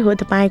त्यस्तै हो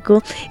तपाईको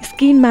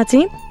स्किनमा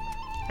चाहिँ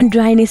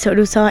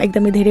ड्राइनेसहरू छ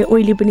एकदमै धेरै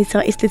ओइली पनि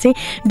छ यसले चाहिँ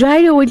ड्राई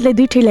र ओइलीलाई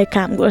दुईटैलाई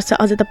काम गर्छ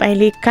अझ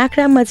तपाईले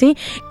काँक्रामा चाहिँ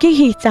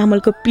केही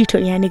चामलको पिठो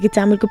यानी कि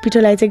चामलको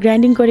पिठोलाई चाहिँ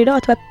ग्राइन्डिङ गरेर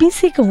अथवा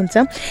पिसेको हुन्छ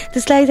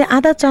त्यसलाई चाहिँ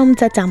आधा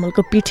चम्चा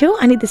चामलको पिठो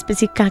अनि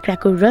त्यसपछि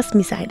काँक्राको रस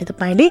मिसाएर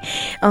तपाईले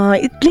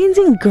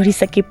क्लिन्जिङ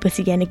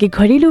गरिसकेपछि यानी कि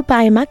घरेलु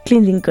उपायमा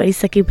क्लिन्जिङ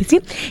गरिसकेपछि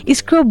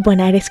स्क्रब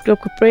बनाएर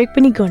स्क्रबको प्रयोग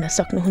पनि गर्न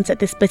सक्नुहुन्छ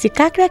त्यसपछि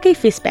काँक्राकै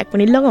फेस प्याक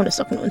पनि लगाउन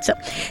सक्नुहुन्छ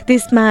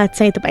त्यसमा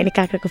चाहिँ तपाईले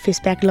काँक्राको फेस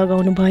प्याक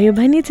लगाउनु भयो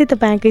भने चाहिँ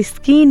तपाईको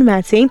स्किनमा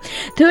चाहिँ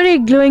थोरै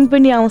ग्लोइङ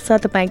पनि आउँछ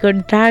तपाईको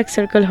डार्क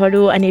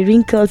सर्कलहरू अनि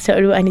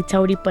रिङ्कल्सहरू अनि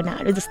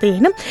चौडीपनाहरू जस्तै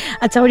हैन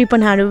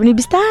चौडीपनाहरू पनि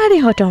बिस्तारै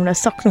हटाउन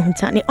सक्नुहुन्छ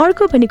अनि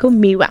अर्को भनेको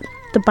मेवा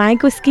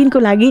तपाईको स्किनको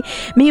लागि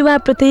मेवा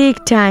प्रत्येक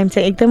टाइम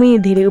चाहिँ एकदमै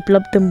धेरै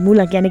उपलब्ध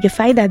मूलक यानी कि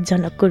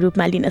फाइदाजनकको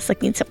रूपमा लिन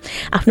सकिन्छ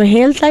आफ्नो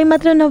हेल्थलाई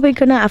मात्र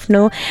नभइकन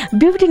आफ्नो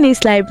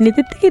ब्युटीनेसलाई पनि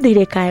त्यतिकै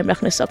धेरै कायम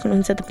राख्न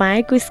सक्नुहुन्छ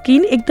तपाईको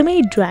स्किन एकदमै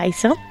ड्राई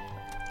छ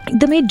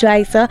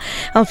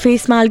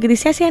फेसमा अलिकति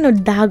सानो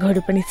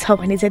दागहरू पनि छ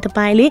भने चाहिँ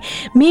तपाईले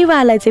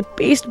मेवालाई चाहिँ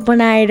पेस्ट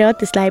बनाएर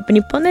त्यसलाई पनि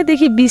 15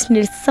 देखि 20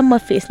 मिनेटसम्म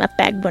फेसमा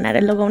प्याक बनाएर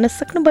लगाउन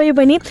सक्नुभयो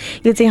भने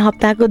यो चाहिँ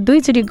हप्ताको 2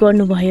 चोटि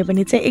गर्नुभयो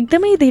भने चाहिँ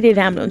एकदमै धेरै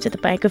राम्रो हुन्छ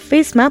तपाईको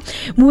फेसमा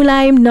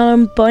मुलायम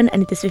नरमपन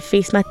अनि त्यसपछि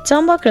फेसमा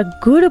चमक र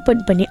गोरोपन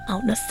पनि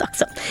आउन सक्छ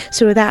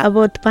श्रोता अब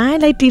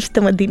तपाईलाई टिप्स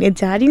त म दिने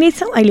जारी नै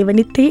छ अहिले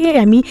पनि त्यही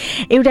हामी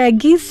एउटा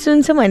गीत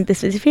सुन्छौँ अनि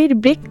त्यसपछि फेरि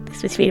ब्रेक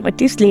त्यसपछि फेरि म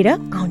टिप्स लिएर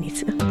आउने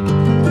छु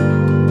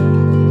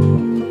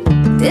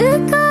दिल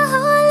का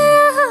हाल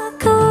यहाँ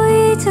कोई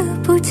जो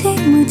पूछे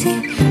मुझे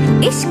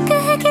इश्क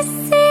है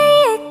किससे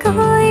ये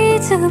कोई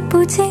जो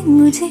पूछे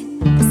मुझे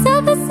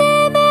सबसे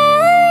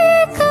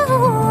मैं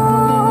कहूँ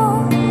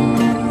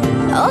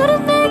और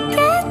मैं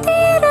कहती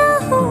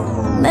रहूँ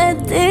मैं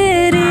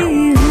तेरी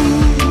हूँ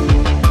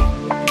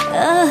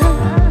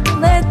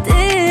मैं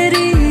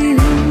तेरी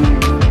हूँ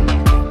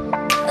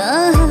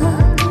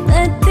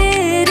मैं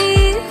तेरी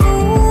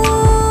हूँ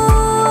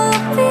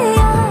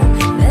पिया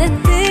मैं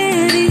तेरी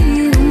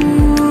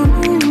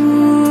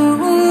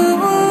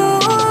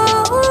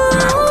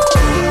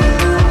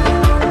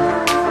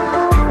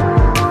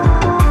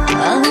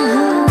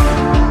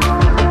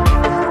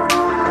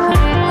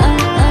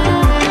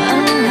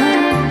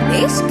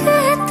इश्क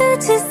है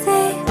तुझसे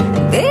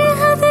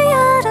बेहद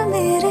यार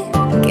मेरे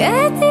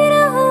कहती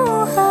रहूं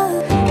हाँ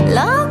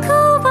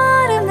लाखों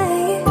बार मैं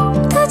ये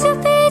तुझ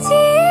पे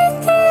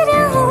जीती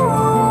रहूं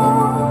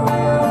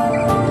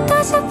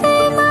तुझ पे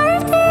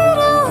मरती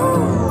रहूं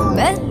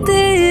मैं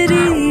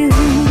तेरी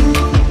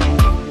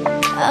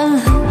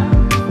हूँ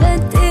मैं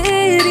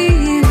तेरी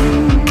हूँ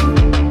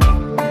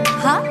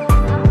हाँ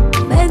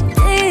मैं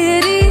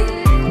तेरी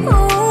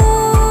हूँ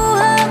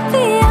हाँ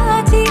पिया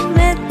जी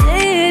मैं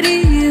तेरी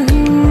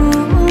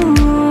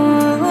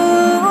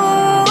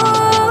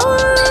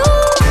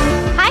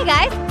Hi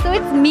guys, so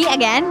it's me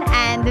again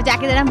and the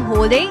jacket that I'm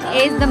holding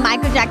is the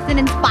Michael Jackson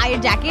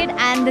inspired jacket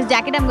and this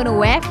jacket I'm going to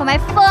wear for my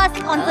first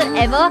concert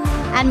ever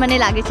and mane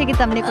lage che ki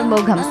tamne ko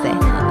bahut ghamse.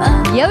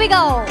 Here we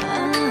go.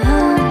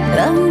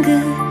 रंग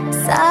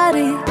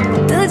सारे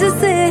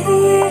तुझसे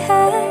ही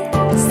है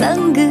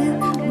संग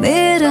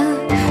मेरा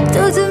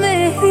तुझ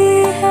में ही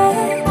है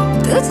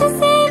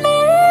तुझसे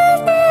मिल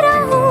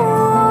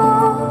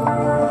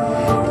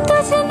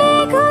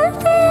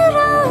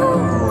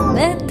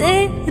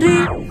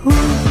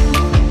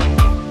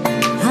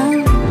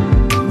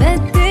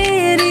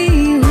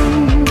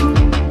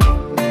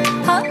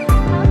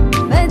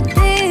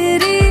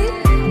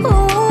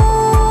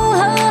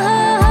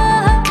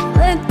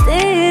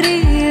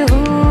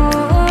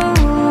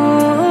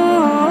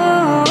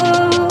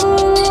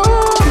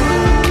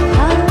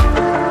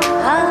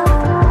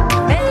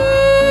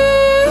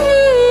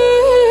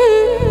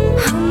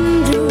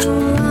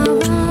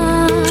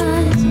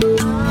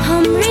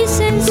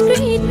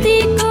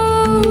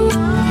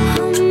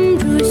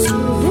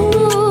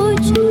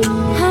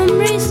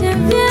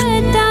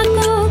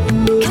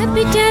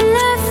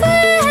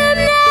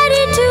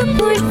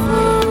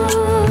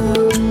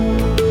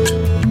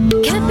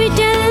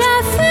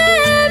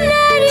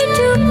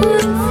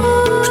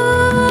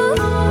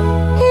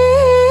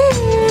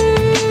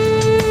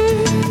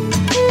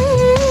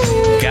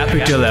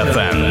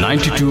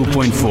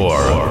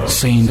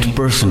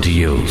person to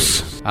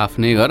use.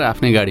 आफ्नै घर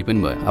आफ्नै गाडी पनि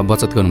भयो। अब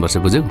बचत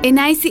गर्नुपर्छ, बुझ्यौ?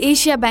 एनआईसी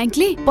एसिया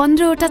ब्याङ्कले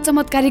 15वटा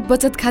चमत्कारिक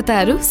बचत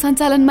खाताहरू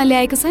सञ्चालनमा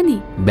ल्याएको छ नि।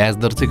 ब्याज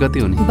दर चाहिँ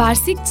कति हो नि?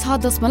 वार्षिक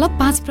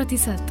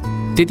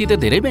 6.5%। त्यति त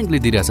धेरै ब्याङ्कले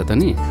दिइरहेछ त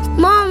नि।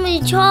 मम्मी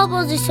 6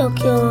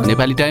 बजिसक्यो।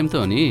 नेपाली टाइम त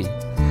हो नि।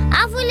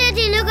 आफूले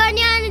ढिलो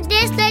गर्ने अनि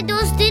देशलाई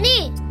दोष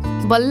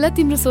दिने। बल्ल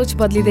तिम्रो सोच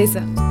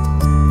बदलिँदैछ।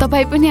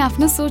 तपाईँ पनि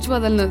आफ्नो सोच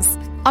बदल्नुहोस्।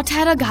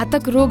 18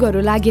 घातक रोगहरू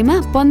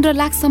लागेमा 15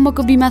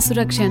 लाखसम्मको बिमा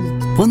सुरक्षण।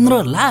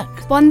 15 लाख?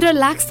 15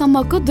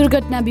 लाखसम्मको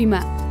दुर्घटना बिमा।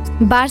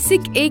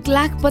 वार्षिक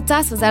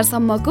 1,50,000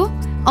 सम्मको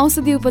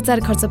औषधि उपचार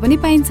खर्च पनि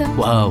पाइन्छ।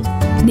 वाउ।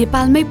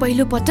 नेपालमै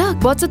पहिलो पटक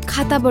बचत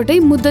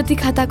खाताबाटै मुद्दती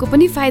खाताको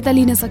पनि फाइदा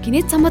लिन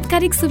सकिने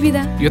चमत्कारिक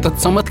सुविधा। यो त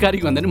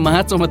चमत्कारिक भन्दा नि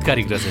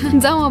महाचमत्कारिक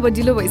रहेछ। जाउँ, अब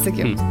ढिलो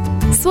भइसक्यो।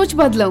 सोच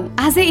बदलौँ।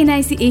 आजै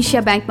एनआईसी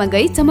एसिया ब्याङ्कमा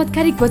गई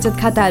चमत्कारिक बचत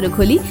खाताहरू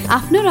खोली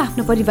आफ्नो र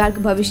आफ्नो परिवारको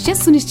भविष्य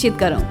सुनिश्चित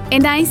गरौँ।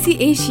 एनआईसी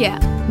एसिया,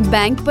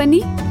 ब्याङ्क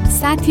पनि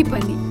साथी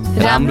पनि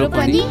राम्रो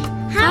पनि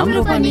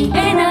हाम्रो पनि।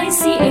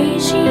 एनआईसी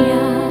एसिया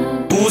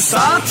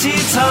साथी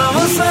छ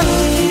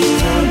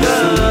मसँग,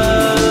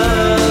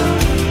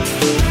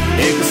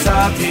 एक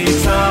साथी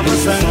छ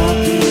मसँग,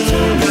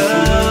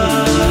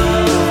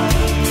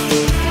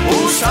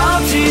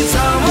 साथी छ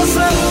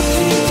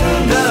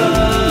मसँग,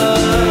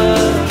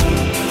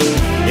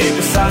 एक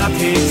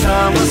साथी छ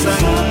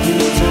मसँग।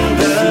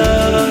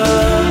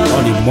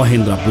 अनि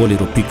महेन्द्र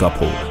बोलेरो पिकअप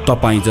हो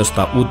तपाईँ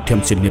जस्ता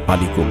उद्यमशील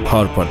नेपालीको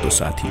भरपर्दो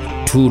साथी।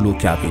 ठुलो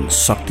क्याबिन,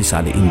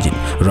 शक्तिशाली इन्जिन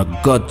र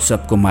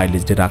गजबको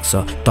माइलेजले राख्छ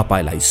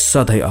तपाईँलाई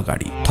सधैँ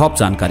अगाडि। थप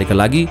जानकारीका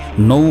लागि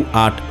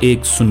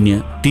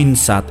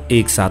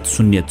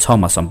 9810371706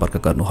 मा सम्पर्क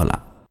गर्नुहोला।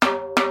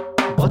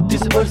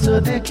 32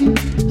 वर्षदेखि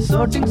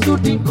शॉटिङ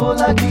सुटिङको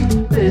लागि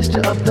best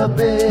of the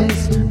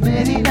best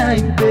Mary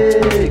nine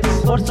packs.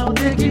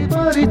 वर्षौंदेखि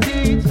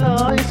परिचित छ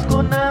यसको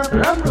नाम,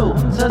 राम्रो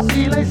हुन्छ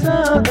सिलाइ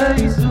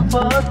सधैँ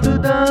सुपथ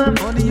दाम।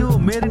 अनि यो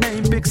मेरी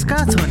नाइन पेक्स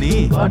कहाँ छ नि?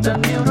 बटन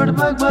न्यू रोड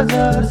बाग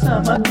बजार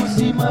सामा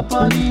खुसीमा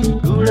पनि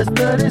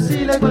गुणस्तरीय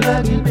सिलाइको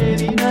लागि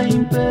Mary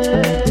nine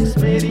packs.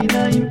 Mary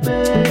nine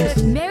packs.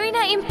 Mary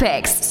nine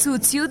packs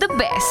suits you the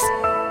best.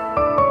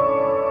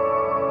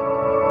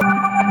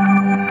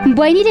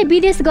 बहिनीले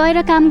विदेश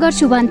गएर काम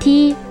गर्छु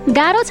भन्थे,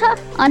 गाह्रो छ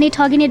अनि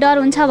ठगिने डर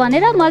हुन्छ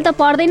भनेर मैले त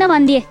पर्दैन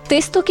भनिदिए।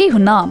 त्यस्तो केही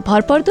हुन्न,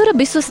 भरपर्दो र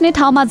विश्वसनीय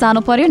ठाउँमा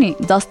जानु पर्यो नि,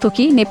 जस्तो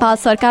कि नेपाल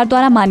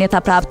सरकारद्वारा मान्यता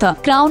प्राप्त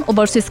क्राउन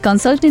ओभरसिज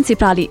कन्सल्टेन्सी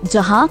प्रणाली,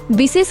 जहाँ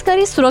विशेष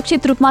गरी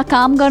सुरक्षित रूपमा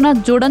काम गर्न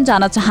जोर्डन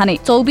जान चाहने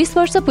 24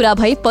 वर्ष पुरा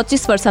भई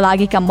 25 वर्ष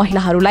लागेका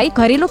महिलाहरूलाई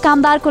घरेलु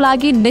कामदारको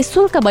लागि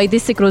निशुल्क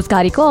वैदेशिक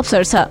रोजगारीको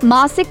अवसर छ।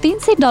 मासिक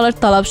 $300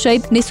 तलब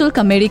सहित निशुल्क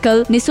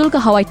मेडिकल, निशुल्क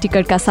हवाई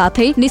टिकटका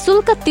साथै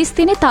निशुल्क 30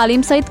 दिने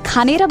तालिम सहित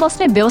खाने र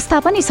बस्ने व्यवस्था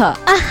पनि छ।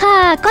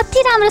 आहा,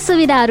 कति राम्रो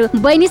सुविधाहरू।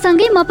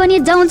 बहिनीसँगै म पनि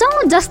जाउँ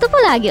जस्तो पो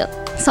लाग्यो।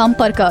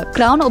 सम्पर्क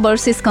क्राउन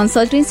ओभरसिज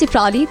कन्सल्टेन्सी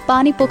प्रणाली,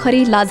 पानी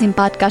पोखरी,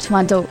 लाजिमपाट,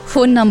 काठमाडौँ।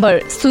 फोन नम्बर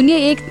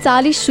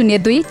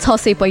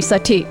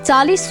 01402665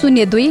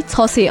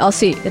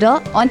 4002-680 र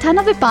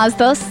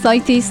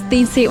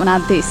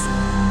 9851103739।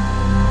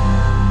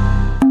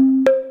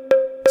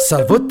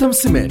 सर्वोत्तम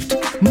सिमेन्ट,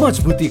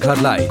 मजबुती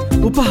घरलाई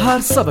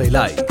उपहार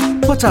सबैलाई।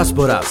 50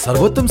 बोरा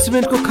सर्वोत्तम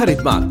सिमेन्टको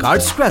खरिदमा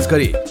कार्ड स्क्रैच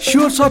गरी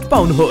स्योर सर्ट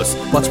पाउनुहोस्।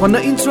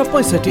 55 इन्च र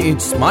 65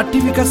 इन्च स्मार्ट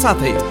टिभी का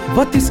साथै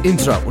 32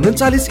 इन्च र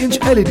 39 inch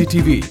LED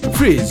TV,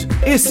 fridge,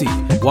 AC,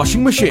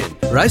 washing machine,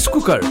 rice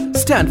cooker,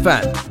 stand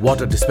fan,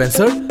 water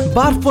dispenser,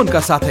 bar phone का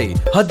साथै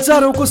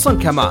हजारौंको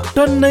संख्यामा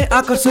टन्नै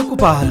आकर्षक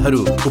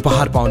उपहारहरू।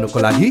 उपहार पाउनको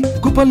लागि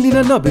कुपन लिन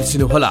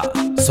नबिर्सिनुहोला।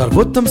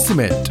 सर्वोत्तम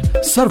सिमेन्ट,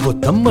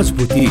 सर्वोत्तम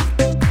मजबुती।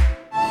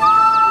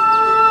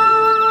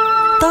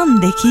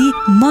 तनदेखि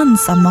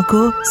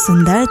मनसम्मको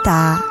सुन्दरता,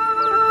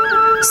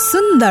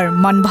 सुन्दर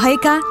मन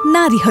भएका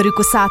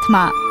नारीहरूको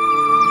साथमा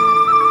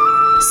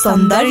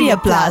सौन्दर्य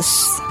plus.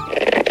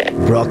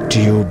 Brought to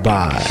you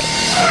by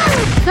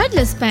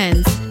Cordless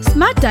Pants,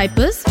 smart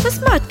diapers for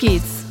smart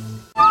kids.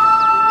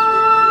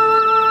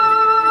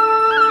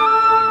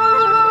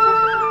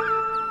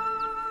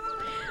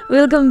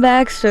 Welcome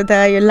back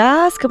श्रोता। यो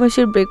लास्ट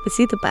कमर्सियल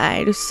ब्रेकपछि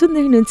तपाईँहरू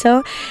सुन्दै हुनुहुन्छ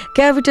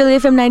क्यापिटल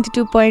एफएम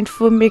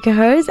 92.4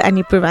 मेगाहर्ज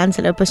अनि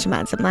पूर्वाञ्चल र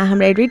पश्चिमाञ्चलमा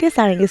हाम्रा रेडियो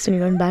सारङ्गी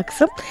सुनिरहनु भएको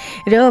छ।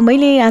 र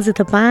मैले आज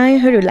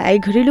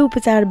तपाईँहरूलाई घरेलु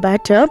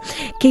उपचारबाट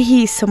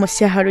केही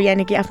समस्याहरू,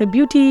 यानि कि आफ्नो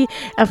ब्युटी,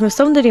 आफ्नो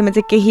सौन्दर्यमा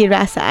चाहिँ केही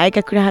ह्रास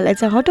आएका कुराहरूलाई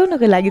चाहिँ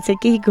हटाउनको लागि चाहिँ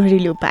केही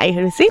घरेलु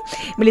उपायहरू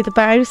चाहिँ मैले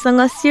तपाईँहरूसँग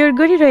सेयर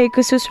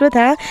गरिरहेको छु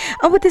श्रोता।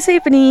 अब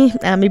त्यसै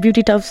पनि हामी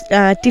ब्युटी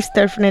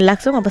टिप्सतर्फ नै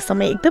लाग्छौँ। अब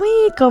समय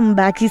एकदमै कम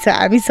बाँकी छ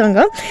हामीसँग।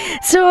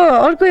 सो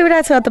अर्को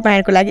एउटा छ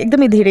तपाईँहरूको लागि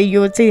एकदमै धेरै,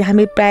 यो चाहिँ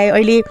हामी प्राय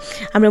अहिले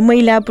हाम्रो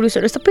महिला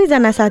पुरुषहरू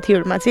सबैजना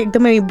साथीहरूमा चाहिँ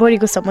एकदमै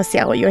बढेको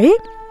समस्या हो यो है।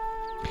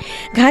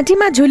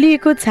 घाँटीमा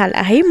झोलिएको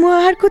छाला है।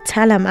 मुहारको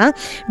छालामा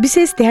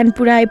विशेष ध्यान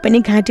पुर्याए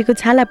पनि घाँटीको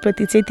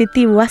छालाप्रति चाहिँ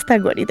त्यति वास्ता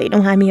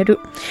गरिँदैनौँ हामीहरू।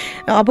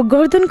 अब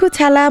गर्दनको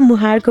छाला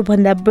मुहारको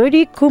भन्दा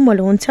बढी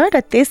कोमल हुन्छ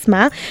र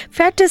त्यसमा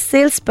फ्याट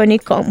सेल्स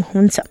पनि कम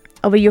हुन्छ।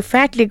 अब यो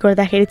फ्याटले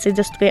गर्दाखेरि चाहिँ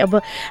जस्तो कि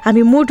अब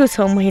हामी मोटो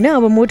छौँ होइन,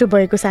 अब मोटो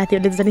भएको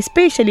साथीहरूले झन्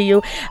स्पेसली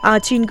यो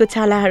चिनको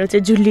छालाहरू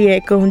चाहिँ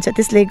झुल्लिएको हुन्छ,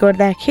 त्यसले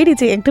गर्दाखेरि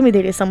चाहिँ एकदमै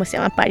धेरै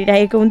समस्यामा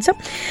पारिरहेको हुन्छ।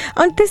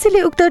 अनि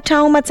त्यसैले उक्त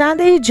ठाउँमा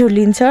चाँडै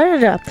झुल्लिन्छ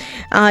र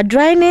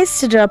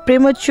ड्राइनेस र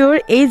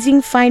प्रेमच्योर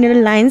एजिङ,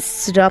 फाइनल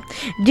लाइन्स र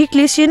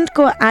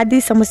डिक्लेसनको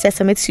आदि समस्या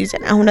समेत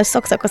सिर्जना हुन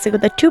सक्छ। कसैको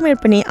त ट्युमर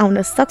पनि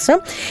आउन सक्छ।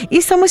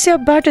 यी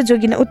समस्याबाट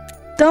जोगिन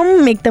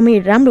एकदमै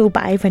राम्रो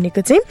उपाय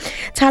भनेको चाहिँ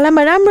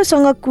छालामा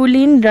राम्रोसँग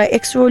कुलिन र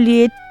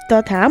एक्सफोलिएट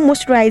तथा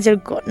मोइस्चराइजर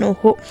गर्नु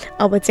हो।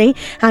 अब चाहिँ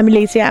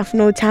हामीले चाहिँ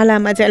आफ्नो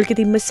छालामा चाहिँ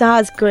अलिकति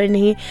मसाज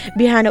गर्ने,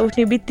 बिहान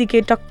उठ्ने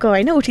बित्तिकै टक्क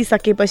होइन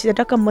उठिसकेपछि चाहिँ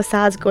टक्क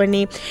मसाज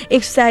गर्ने,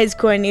 एक्सर्साइज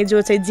गर्ने,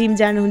 जो चाहिँ जिम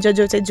जानुहुन्छ,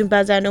 जो चाहिँ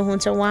जुम्बा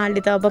जानुहुन्छ,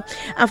 उहाँहरूले त अब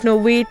आफ्नो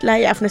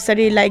वेटलाई, आफ्नो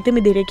शरीरलाई एकदमै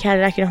धेरै ख्याल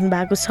राखिरहनु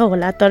भएको छ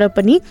होला। तर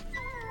पनि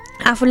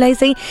आफूलाई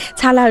चाहिँ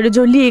छालाहरू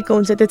जो लिएको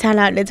हुन्छ त्यो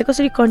छालाहरूले चाहिँ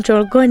कसरी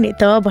कन्ट्रोल गर्ने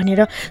त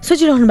भनेर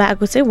सोचिरहनु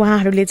भएको चाहिँ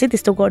उहाँहरूले चाहिँ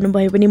त्यस्तो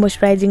गर्नुभयो भने,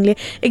 मोइस्चराइजिङले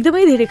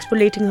एकदमै धेरै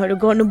एक्सफोलिएटिङहरू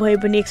गर्नुभयो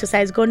भने,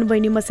 एक्सर्साइज गर्नुभयो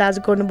भने,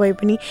 मसाज गर्नुभयो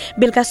भने,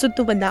 बेलुका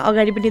सुत्नुभन्दा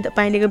अगाडि पनि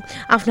तपाईँले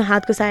आफ्नो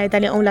हातको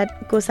सहायताले,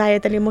 औँलाको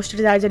सहायताले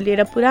मोइस्चराइजर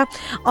लिएर पुरा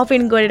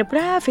ओपन गरेर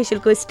पुरा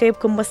फेसियलको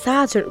स्टेपको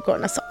मसाजहरू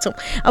गर्न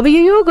सक्छौँ। अब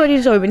यो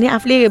गरिरह्यो भने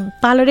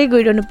आफूले पार्लरै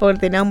गइरहनु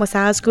पर्दैन,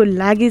 मसाजको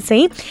लागि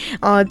चाहिँ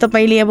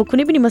तपाईँले अब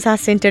कुनै पनि मसाज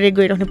सेन्टरै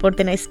गइरहनु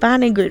पर्दैन, स्पा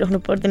नै गइरहनु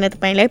पर्दैन।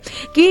 तपाईँलाई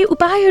केही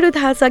उपायहरू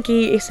थाहा छ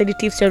कि यसरी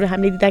टिप्सहरू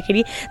हामीले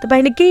दिँदाखेरि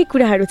तपाईँले केही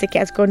कुराहरू चाहिँ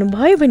क्याच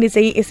गर्नुभयो भने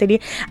चाहिँ यसरी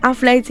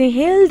आफूलाई चाहिँ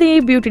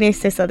हेल्दी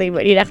ब्युटीनेस चाहिँ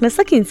सधैँभरि राख्न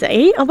सकिन्छ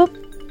है। अब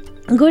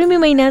गर्मी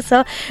महिना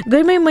छ,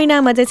 गर्मी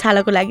महिनामा चाहिँ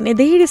छालाको लागि नै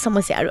धेरै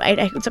समस्याहरू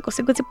आइरहेको छ।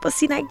 कसैको चाहिँ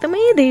पसिना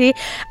एकदमै धेरै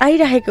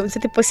आइरहेको हुन्छ,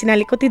 त्यो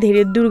पसिनाले कति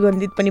धेरै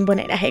दुर्गन्धित पनि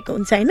बनाइरहेको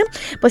हुन्छ होइन।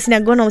 पसिना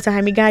गनाउँछ,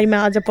 हामी गाडीमा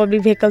अझ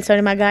पब्लिक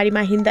भेहिकल्सहरूमा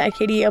गाडीमा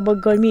हिँड्दाखेरि अब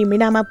गर्मी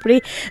महिनामा पुरै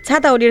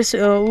छाता ओढेर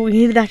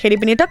हिँड्दाखेरि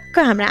पनि टक्क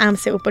हाम्रो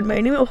आर्म्स चाहिँ ओपन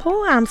भयो भने ओहो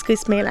आर्म्सको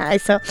स्मेल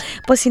आएछ,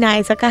 पसिना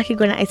आएछ, काखी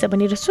गर्न आएछ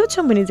भनेर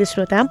सोच्छौँ भने चाहिँ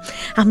श्रोता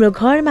हाम्रो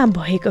घरमा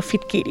भएको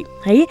फिटकिरी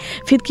है,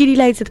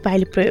 फिटकिरीलाई चाहिँ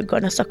तपाईँले प्रयोग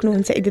गर्न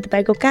सक्नुहुन्छ। यदि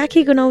तपाईँको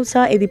काखी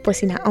गनाउँछ, यदि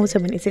पसिना आउँछ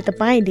भने चाहिँ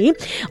तपाईँले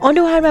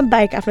अनुहारमा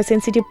बाहेक आफ्नो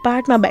सेन्सिटिभ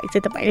पार्टमा बाहेक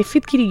चाहिँ तपाईँले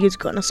फिटकिरी युज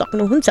गर्न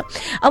सक्नुहुन्छ।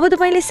 अब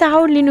तपाईँले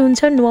सावर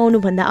लिनुहुन्छ,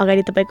 नुहाउनुभन्दा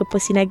अगाडि तपाईँको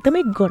पसिना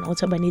एकदमै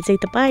गनाउँछ भने चाहिँ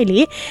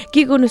तपाईँले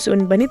के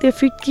गर्नुहोस् भने त्यो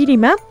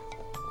फिटकिरीमा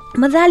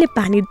मजाले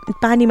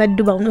पानीमा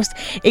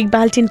डुबाउनुहोस्। एक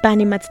बाल्टिन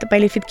पानीमा चाहिँ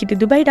तपाईँले फिटकिरी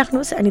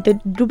डुबाइराख्नुहोस् अनि त्यो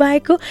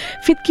डुबाएको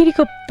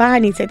फिटकिरीको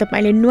पानी चाहिँ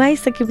तपाईँले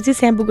नुहाइसकेपछि,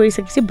 स्याम्पू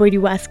गरिसकेपछि,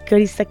 बडी वास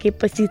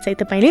गरिसकेपछि चाहिँ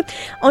तपाईँले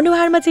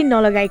अनुहारमा चाहिँ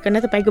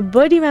नलगाइकन तपाईँको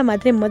बडीमा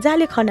मात्रै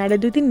मजाले खनाएर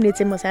 2-3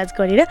 मिनट चाहिँ मसाज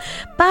गरेर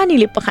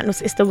पानीले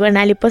पखाल्नुहोस्। यस्तो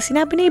गर्नाले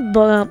पसिना पनि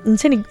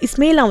हुन्छ नि,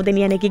 स्मेल आउँदैन,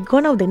 यानि कि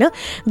गनाउँदैन,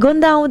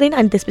 गन्ध आउँदैन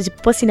अनि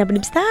त्यसपछि पसिना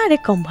पनि बिस्तारै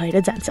कम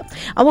भएर जान्छ।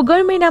 अब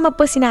गर्मी महिनामा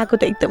पसिना आएको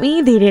त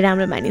एकदमै धेरै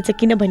राम्रो मानिन्छ,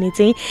 किनभने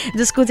चाहिँ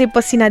जसको चाहिँ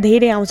पसिना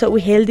धेरै आउँछ ऊ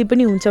हेल्दी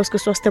पनि हुन्छ, उसको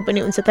स्वास्थ्य पनि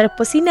हुन्छ। तर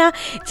पसिना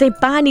चाहिँ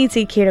पानी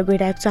चाहिँ खेर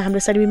गइरहेको छ,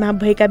 हाम्रो शरीरमा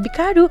भएका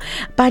विकारु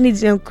पानी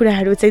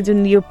कुराहरू चाहिँ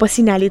जुन यो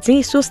पसिनाले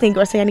चाहिँ सोच्ने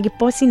गर्छ, यानि कि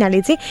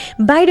पसिनाले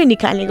चाहिँ बाहिर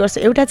निकाल्ने गर्छ।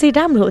 एउटा चाहिँ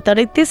राम्रो हो,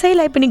 तर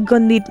त्यसैलाई पनि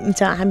गन्धित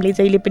हुन्छ। हामीले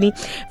जहिले पनि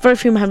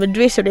पर्फ्युम, हाम्रो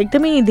ड्रेसहरू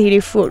एकदमै धेरै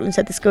फोहोर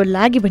हुन्छ, त्यसको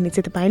लागि भने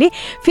चाहिँ तपाईँले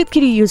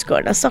फिटकिरी युज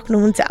गर्न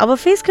सक्नुहुन्छ। अब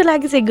फेसको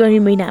लागि चाहिँ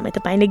गर्मी महिनामा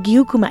तपाईँले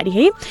घिउ कुमारी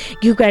है,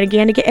 घिउ कुमारी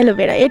यानि कि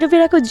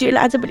एलोभेराको जेल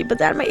आजभोलि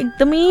बजारमा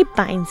एकदमै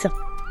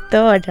पाइन्छ।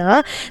 तर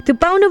त्यो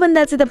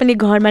पाउनुभन्दा चाहिँ तपाईँले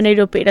घरमा नै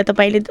रोपेर,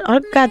 तपाईँले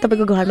अर्का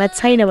तपाईँको घरमा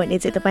छैन भने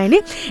चाहिँ तपाईँले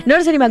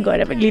नर्सरीमा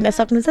गएर पनि लिन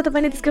सक्नुहुन्छ।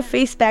 तपाईँले त्यसको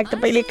फेस प्याक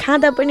तपाईँले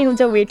खाँदा पनि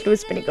हुन्छ, वेट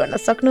लुज पनि गर्न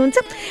सक्नुहुन्छ।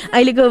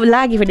 अहिलेको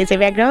लागि भने चाहिँ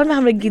ब्याकग्राउन्डमा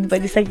हाम्रो गीत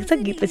बजिसकेको छ,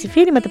 गीतपछि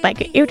फेरि म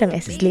तपाईँको एउटा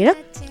मेसेज लिएर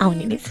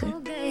आउने नै छु।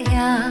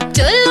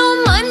 चलो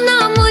माना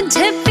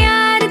मुझे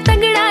प्यार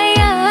तगड़ा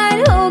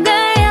यार हो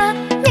गया,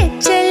 मैं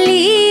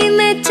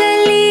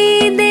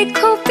चली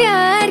देखो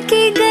प्यार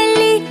की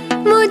गली,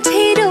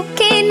 मुझे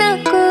रोके ना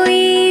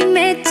कोई,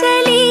 मैं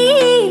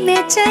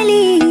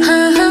चली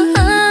हाँ हाँ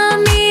हाँ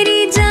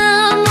मेरी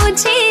जान,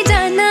 मुझे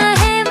जाना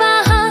है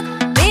वहाँ,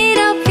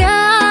 मेरा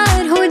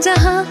प्यार हो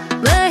जहाँ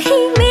वही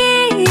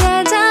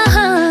मेरा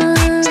जहाँ,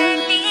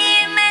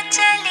 मैं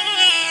चली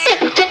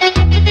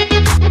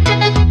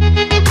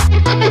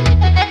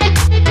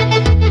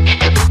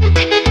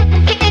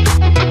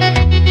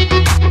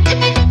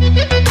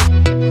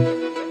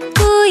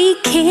कोई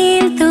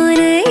खेल तो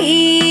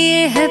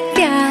नहीं है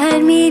प्यार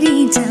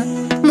मेरी जान,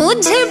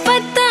 मुझे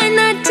पता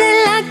ना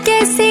चला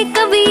कैसे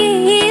कभी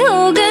ये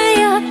हो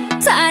गया,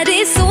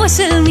 सारे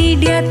सोशल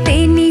मीडिया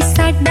ते नी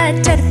साडा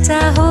चर्चा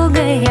हो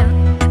गया,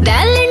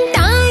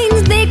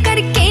 वैलेंटाइन्स डे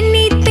करके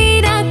नी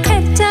तेरा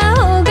खर्चा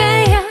हो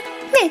गया,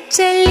 मैं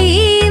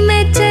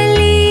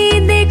चली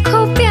देखो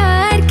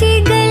प्यार की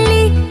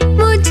गली,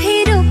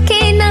 मुझे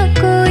रोके ना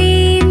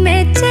कोई,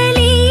 मैं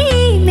चली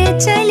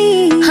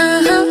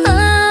हाँ हाँ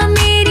हाँ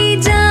मेरी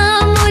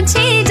जान,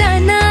 मुझे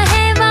जाना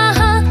है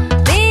वहाँ,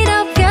 मेरा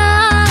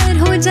प्यार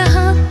हो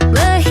जहाँ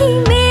वही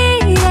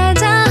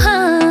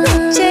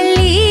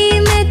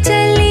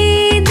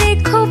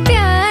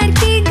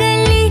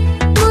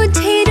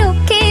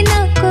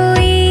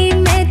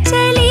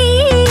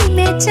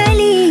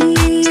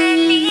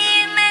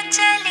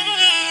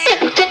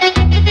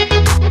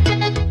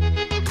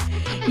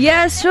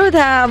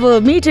श्रोता अब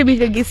मिठो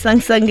मिठो गीत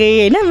सँगसँगै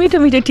होइन मिठो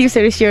मिठो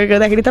टिप्सहरू सेयर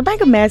गर्दाखेरि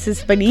तपाईँको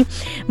म्यासेज पनि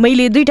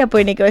मैले 2टा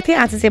पढ्ने गर्थेँ।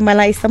 आज चाहिँ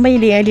मलाई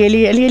समयले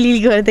अलिअलि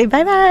गर्दै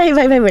बाई बाई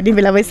बाई बाई भन्ने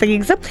बेला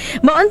भइसकेको छ।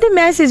 म अन्तिम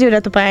म्यासेज एउटा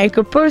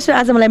तपाईँको पढ्छु।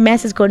 आज मलाई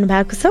म्यासेज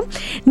गर्नुभएको छ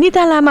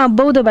निता लामा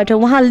बौद्धबाट।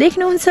 उहाँ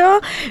लेख्नुहुन्छ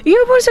यो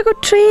वर्षको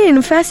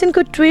ट्रेन्ड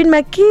फेसनको ट्रेन्डमा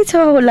के छ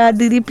होला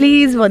दिदी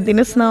प्लिज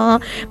भनिदिनुहोस् न।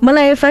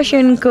 मलाई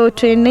फेसनको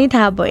ट्रेन्ड नै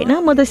थाहा भएन,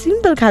 म त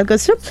सिम्पल खालको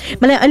छु,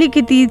 मलाई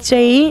अलिकति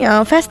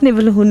चाहिँ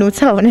फेसनेबल हुनु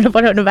छ भनेर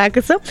पठाउनु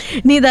भएको छ।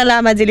 निदा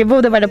लामाजीले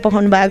बौद्धबाट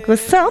पठाउनु भएको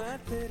छ।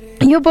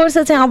 यो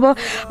वर्ष चाहिँ अब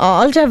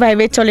अल्ट्रा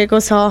भाइब्रेट चलेको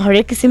छ,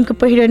 हरेक किसिमको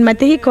पहिरनमा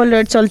त्यही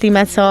कलर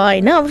चल्तीमा छ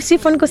होइन। अब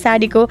सिफनको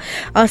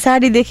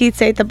साडीदेखि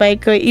चाहिँ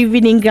तपाईँको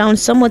इभिनिङ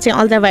ग्राउन्डसम्म चाहिँ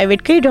अल्ट्रा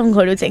भाइब्रेटकै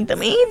रङहरू चाहिँ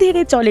एकदमै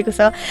धेरै चलेको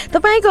छ।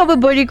 तपाईँको अब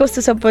बडी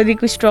कस्तो छ,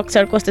 बडीको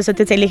स्ट्रक्चर कस्तो छ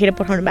त्यो चाहिँ लेखेर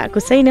पठाउनु भएको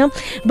छैन।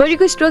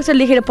 बडीको स्ट्रक्चर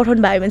लेखेर पठाउनु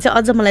भयो भने चाहिँ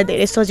अझ मलाई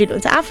धेरै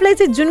सजिलो हुन्छ। आफूलाई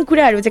चाहिँ जुन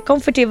कुराहरू चाहिँ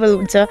कम्फर्टेबल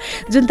हुन्छ,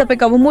 जुन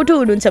तपाईँको अब मोटो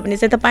हुनुहुन्छ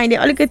भने चाहिँ तपाईँले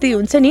अलिकति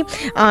हुन्छ नि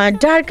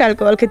डार्क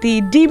खालको अलिकति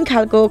डिम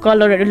खालको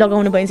कलरहरू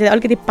लगाउनु भयो भने चाहिँ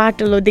अलिकति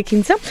पातलो देखिन्छ।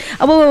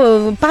 अब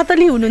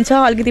पातली हुनुहुन्छ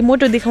अलिकति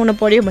मोटो देखाउन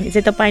पर्यो भने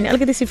चाहिँ तपाईँले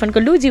अलिकति सिफनको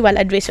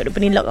लुजीवाला ड्रेसहरू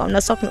पनि लगाउन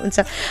सक्नुहुन्छ।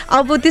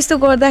 अब त्यस्तो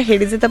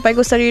गर्दाखेरि चाहिँ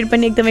तपाईँको शरीर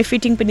पनि एकदमै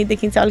फिटिङ पनि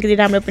देखिन्छ, अलिकति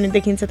राम्रो पनि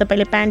देखिन्छ।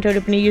 तपाईँले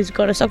प्यान्टहरू पनि युज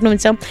गर्न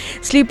सक्नुहुन्छ।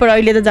 स्लिपर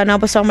अहिले त झन्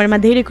अब समरमा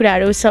धेरै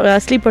कुराहरू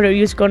स्लिपरहरू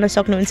युज गर्न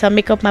सक्नुहुन्छ।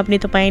 मेकअपमा पनि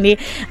तपाईँले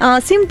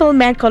सिम्पल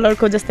म्याट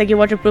कलरको जस्तै कि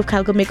वाटरप्रुफ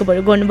खालको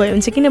मेकअपहरू गर्नुभयो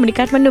हुन्छ। किनभने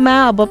काठमाडौँमा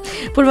अब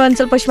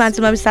पूर्वाञ्चल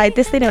पश्चिमाञ्चलमा सायद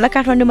त्यस्तै नै होला।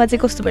 काठमाडौँमा चाहिँ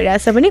कस्तो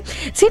भइरहेछ भने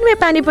छिनमै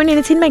पानी पनि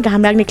अनि छिनमै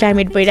घाम लाग्ने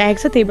क्लाइमेट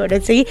भइरहेको छ। त्यही भएर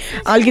चाहिँ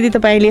अलिकति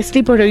तपाईँले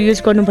स्लिपरहरू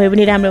युज गर्नुभयो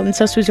भने राम्रो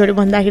हुन्छ। सुजहरू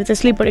भन्दाखेरि चाहिँ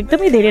स्लिपर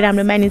एकदमै धेरै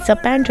राम्रो मानिन्छ।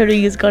 प्यान्टहरू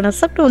युज गर्न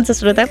सक्नुहुन्छ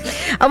श्रोता।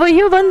 अब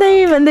यो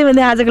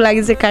भन्दै आजको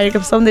लागि चाहिँ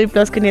कार्यक्रम सौन्दर्य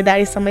प्लसको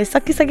निर्धारित समय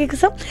सकिसकेको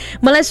छ।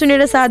 मलाई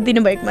सुनेर साथ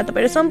दिनुभएकोमा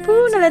तपाईँहरू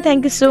सम्पूर्णलाई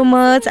थ्याङ्क यू सो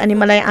मच। अनि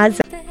मलाई आज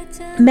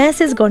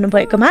म्यासेज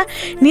गर्नुभएकोमा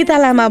निता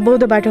लामा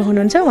बौद्धबाट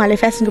हुनुहुन्छ, उहाँले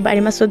फेसनको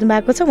बारेमा सोध्नु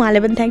भएको छ। उहाँले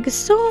पनि थ्याङ्क यू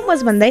सो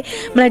मच भन्दै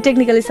मलाई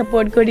टेक्निकली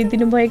सपोर्ट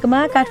गरिदिनु भएकोमा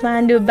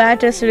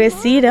काठमाडौँबाट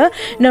सुरेशजी र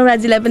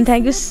नवराजीलाई पनि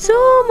थ्याङ्क यू सो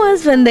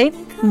मच भन्दै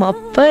म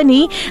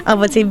पनि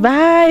अब चाहिँ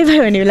बाई बाई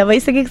भन्ने बेला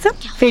भइसकेको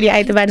छ। फेरि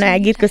आइतबार नयाँ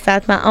गीतको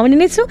साथमा आउने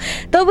नै छु।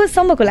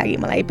 तबसम्मको लागि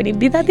मलाई पनि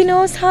बिदा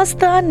दिनुहोस्।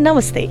 हस्त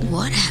नमस्ते।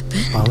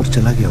 पावर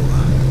चला गया होगा,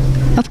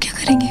 अब क्या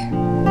करेंगे?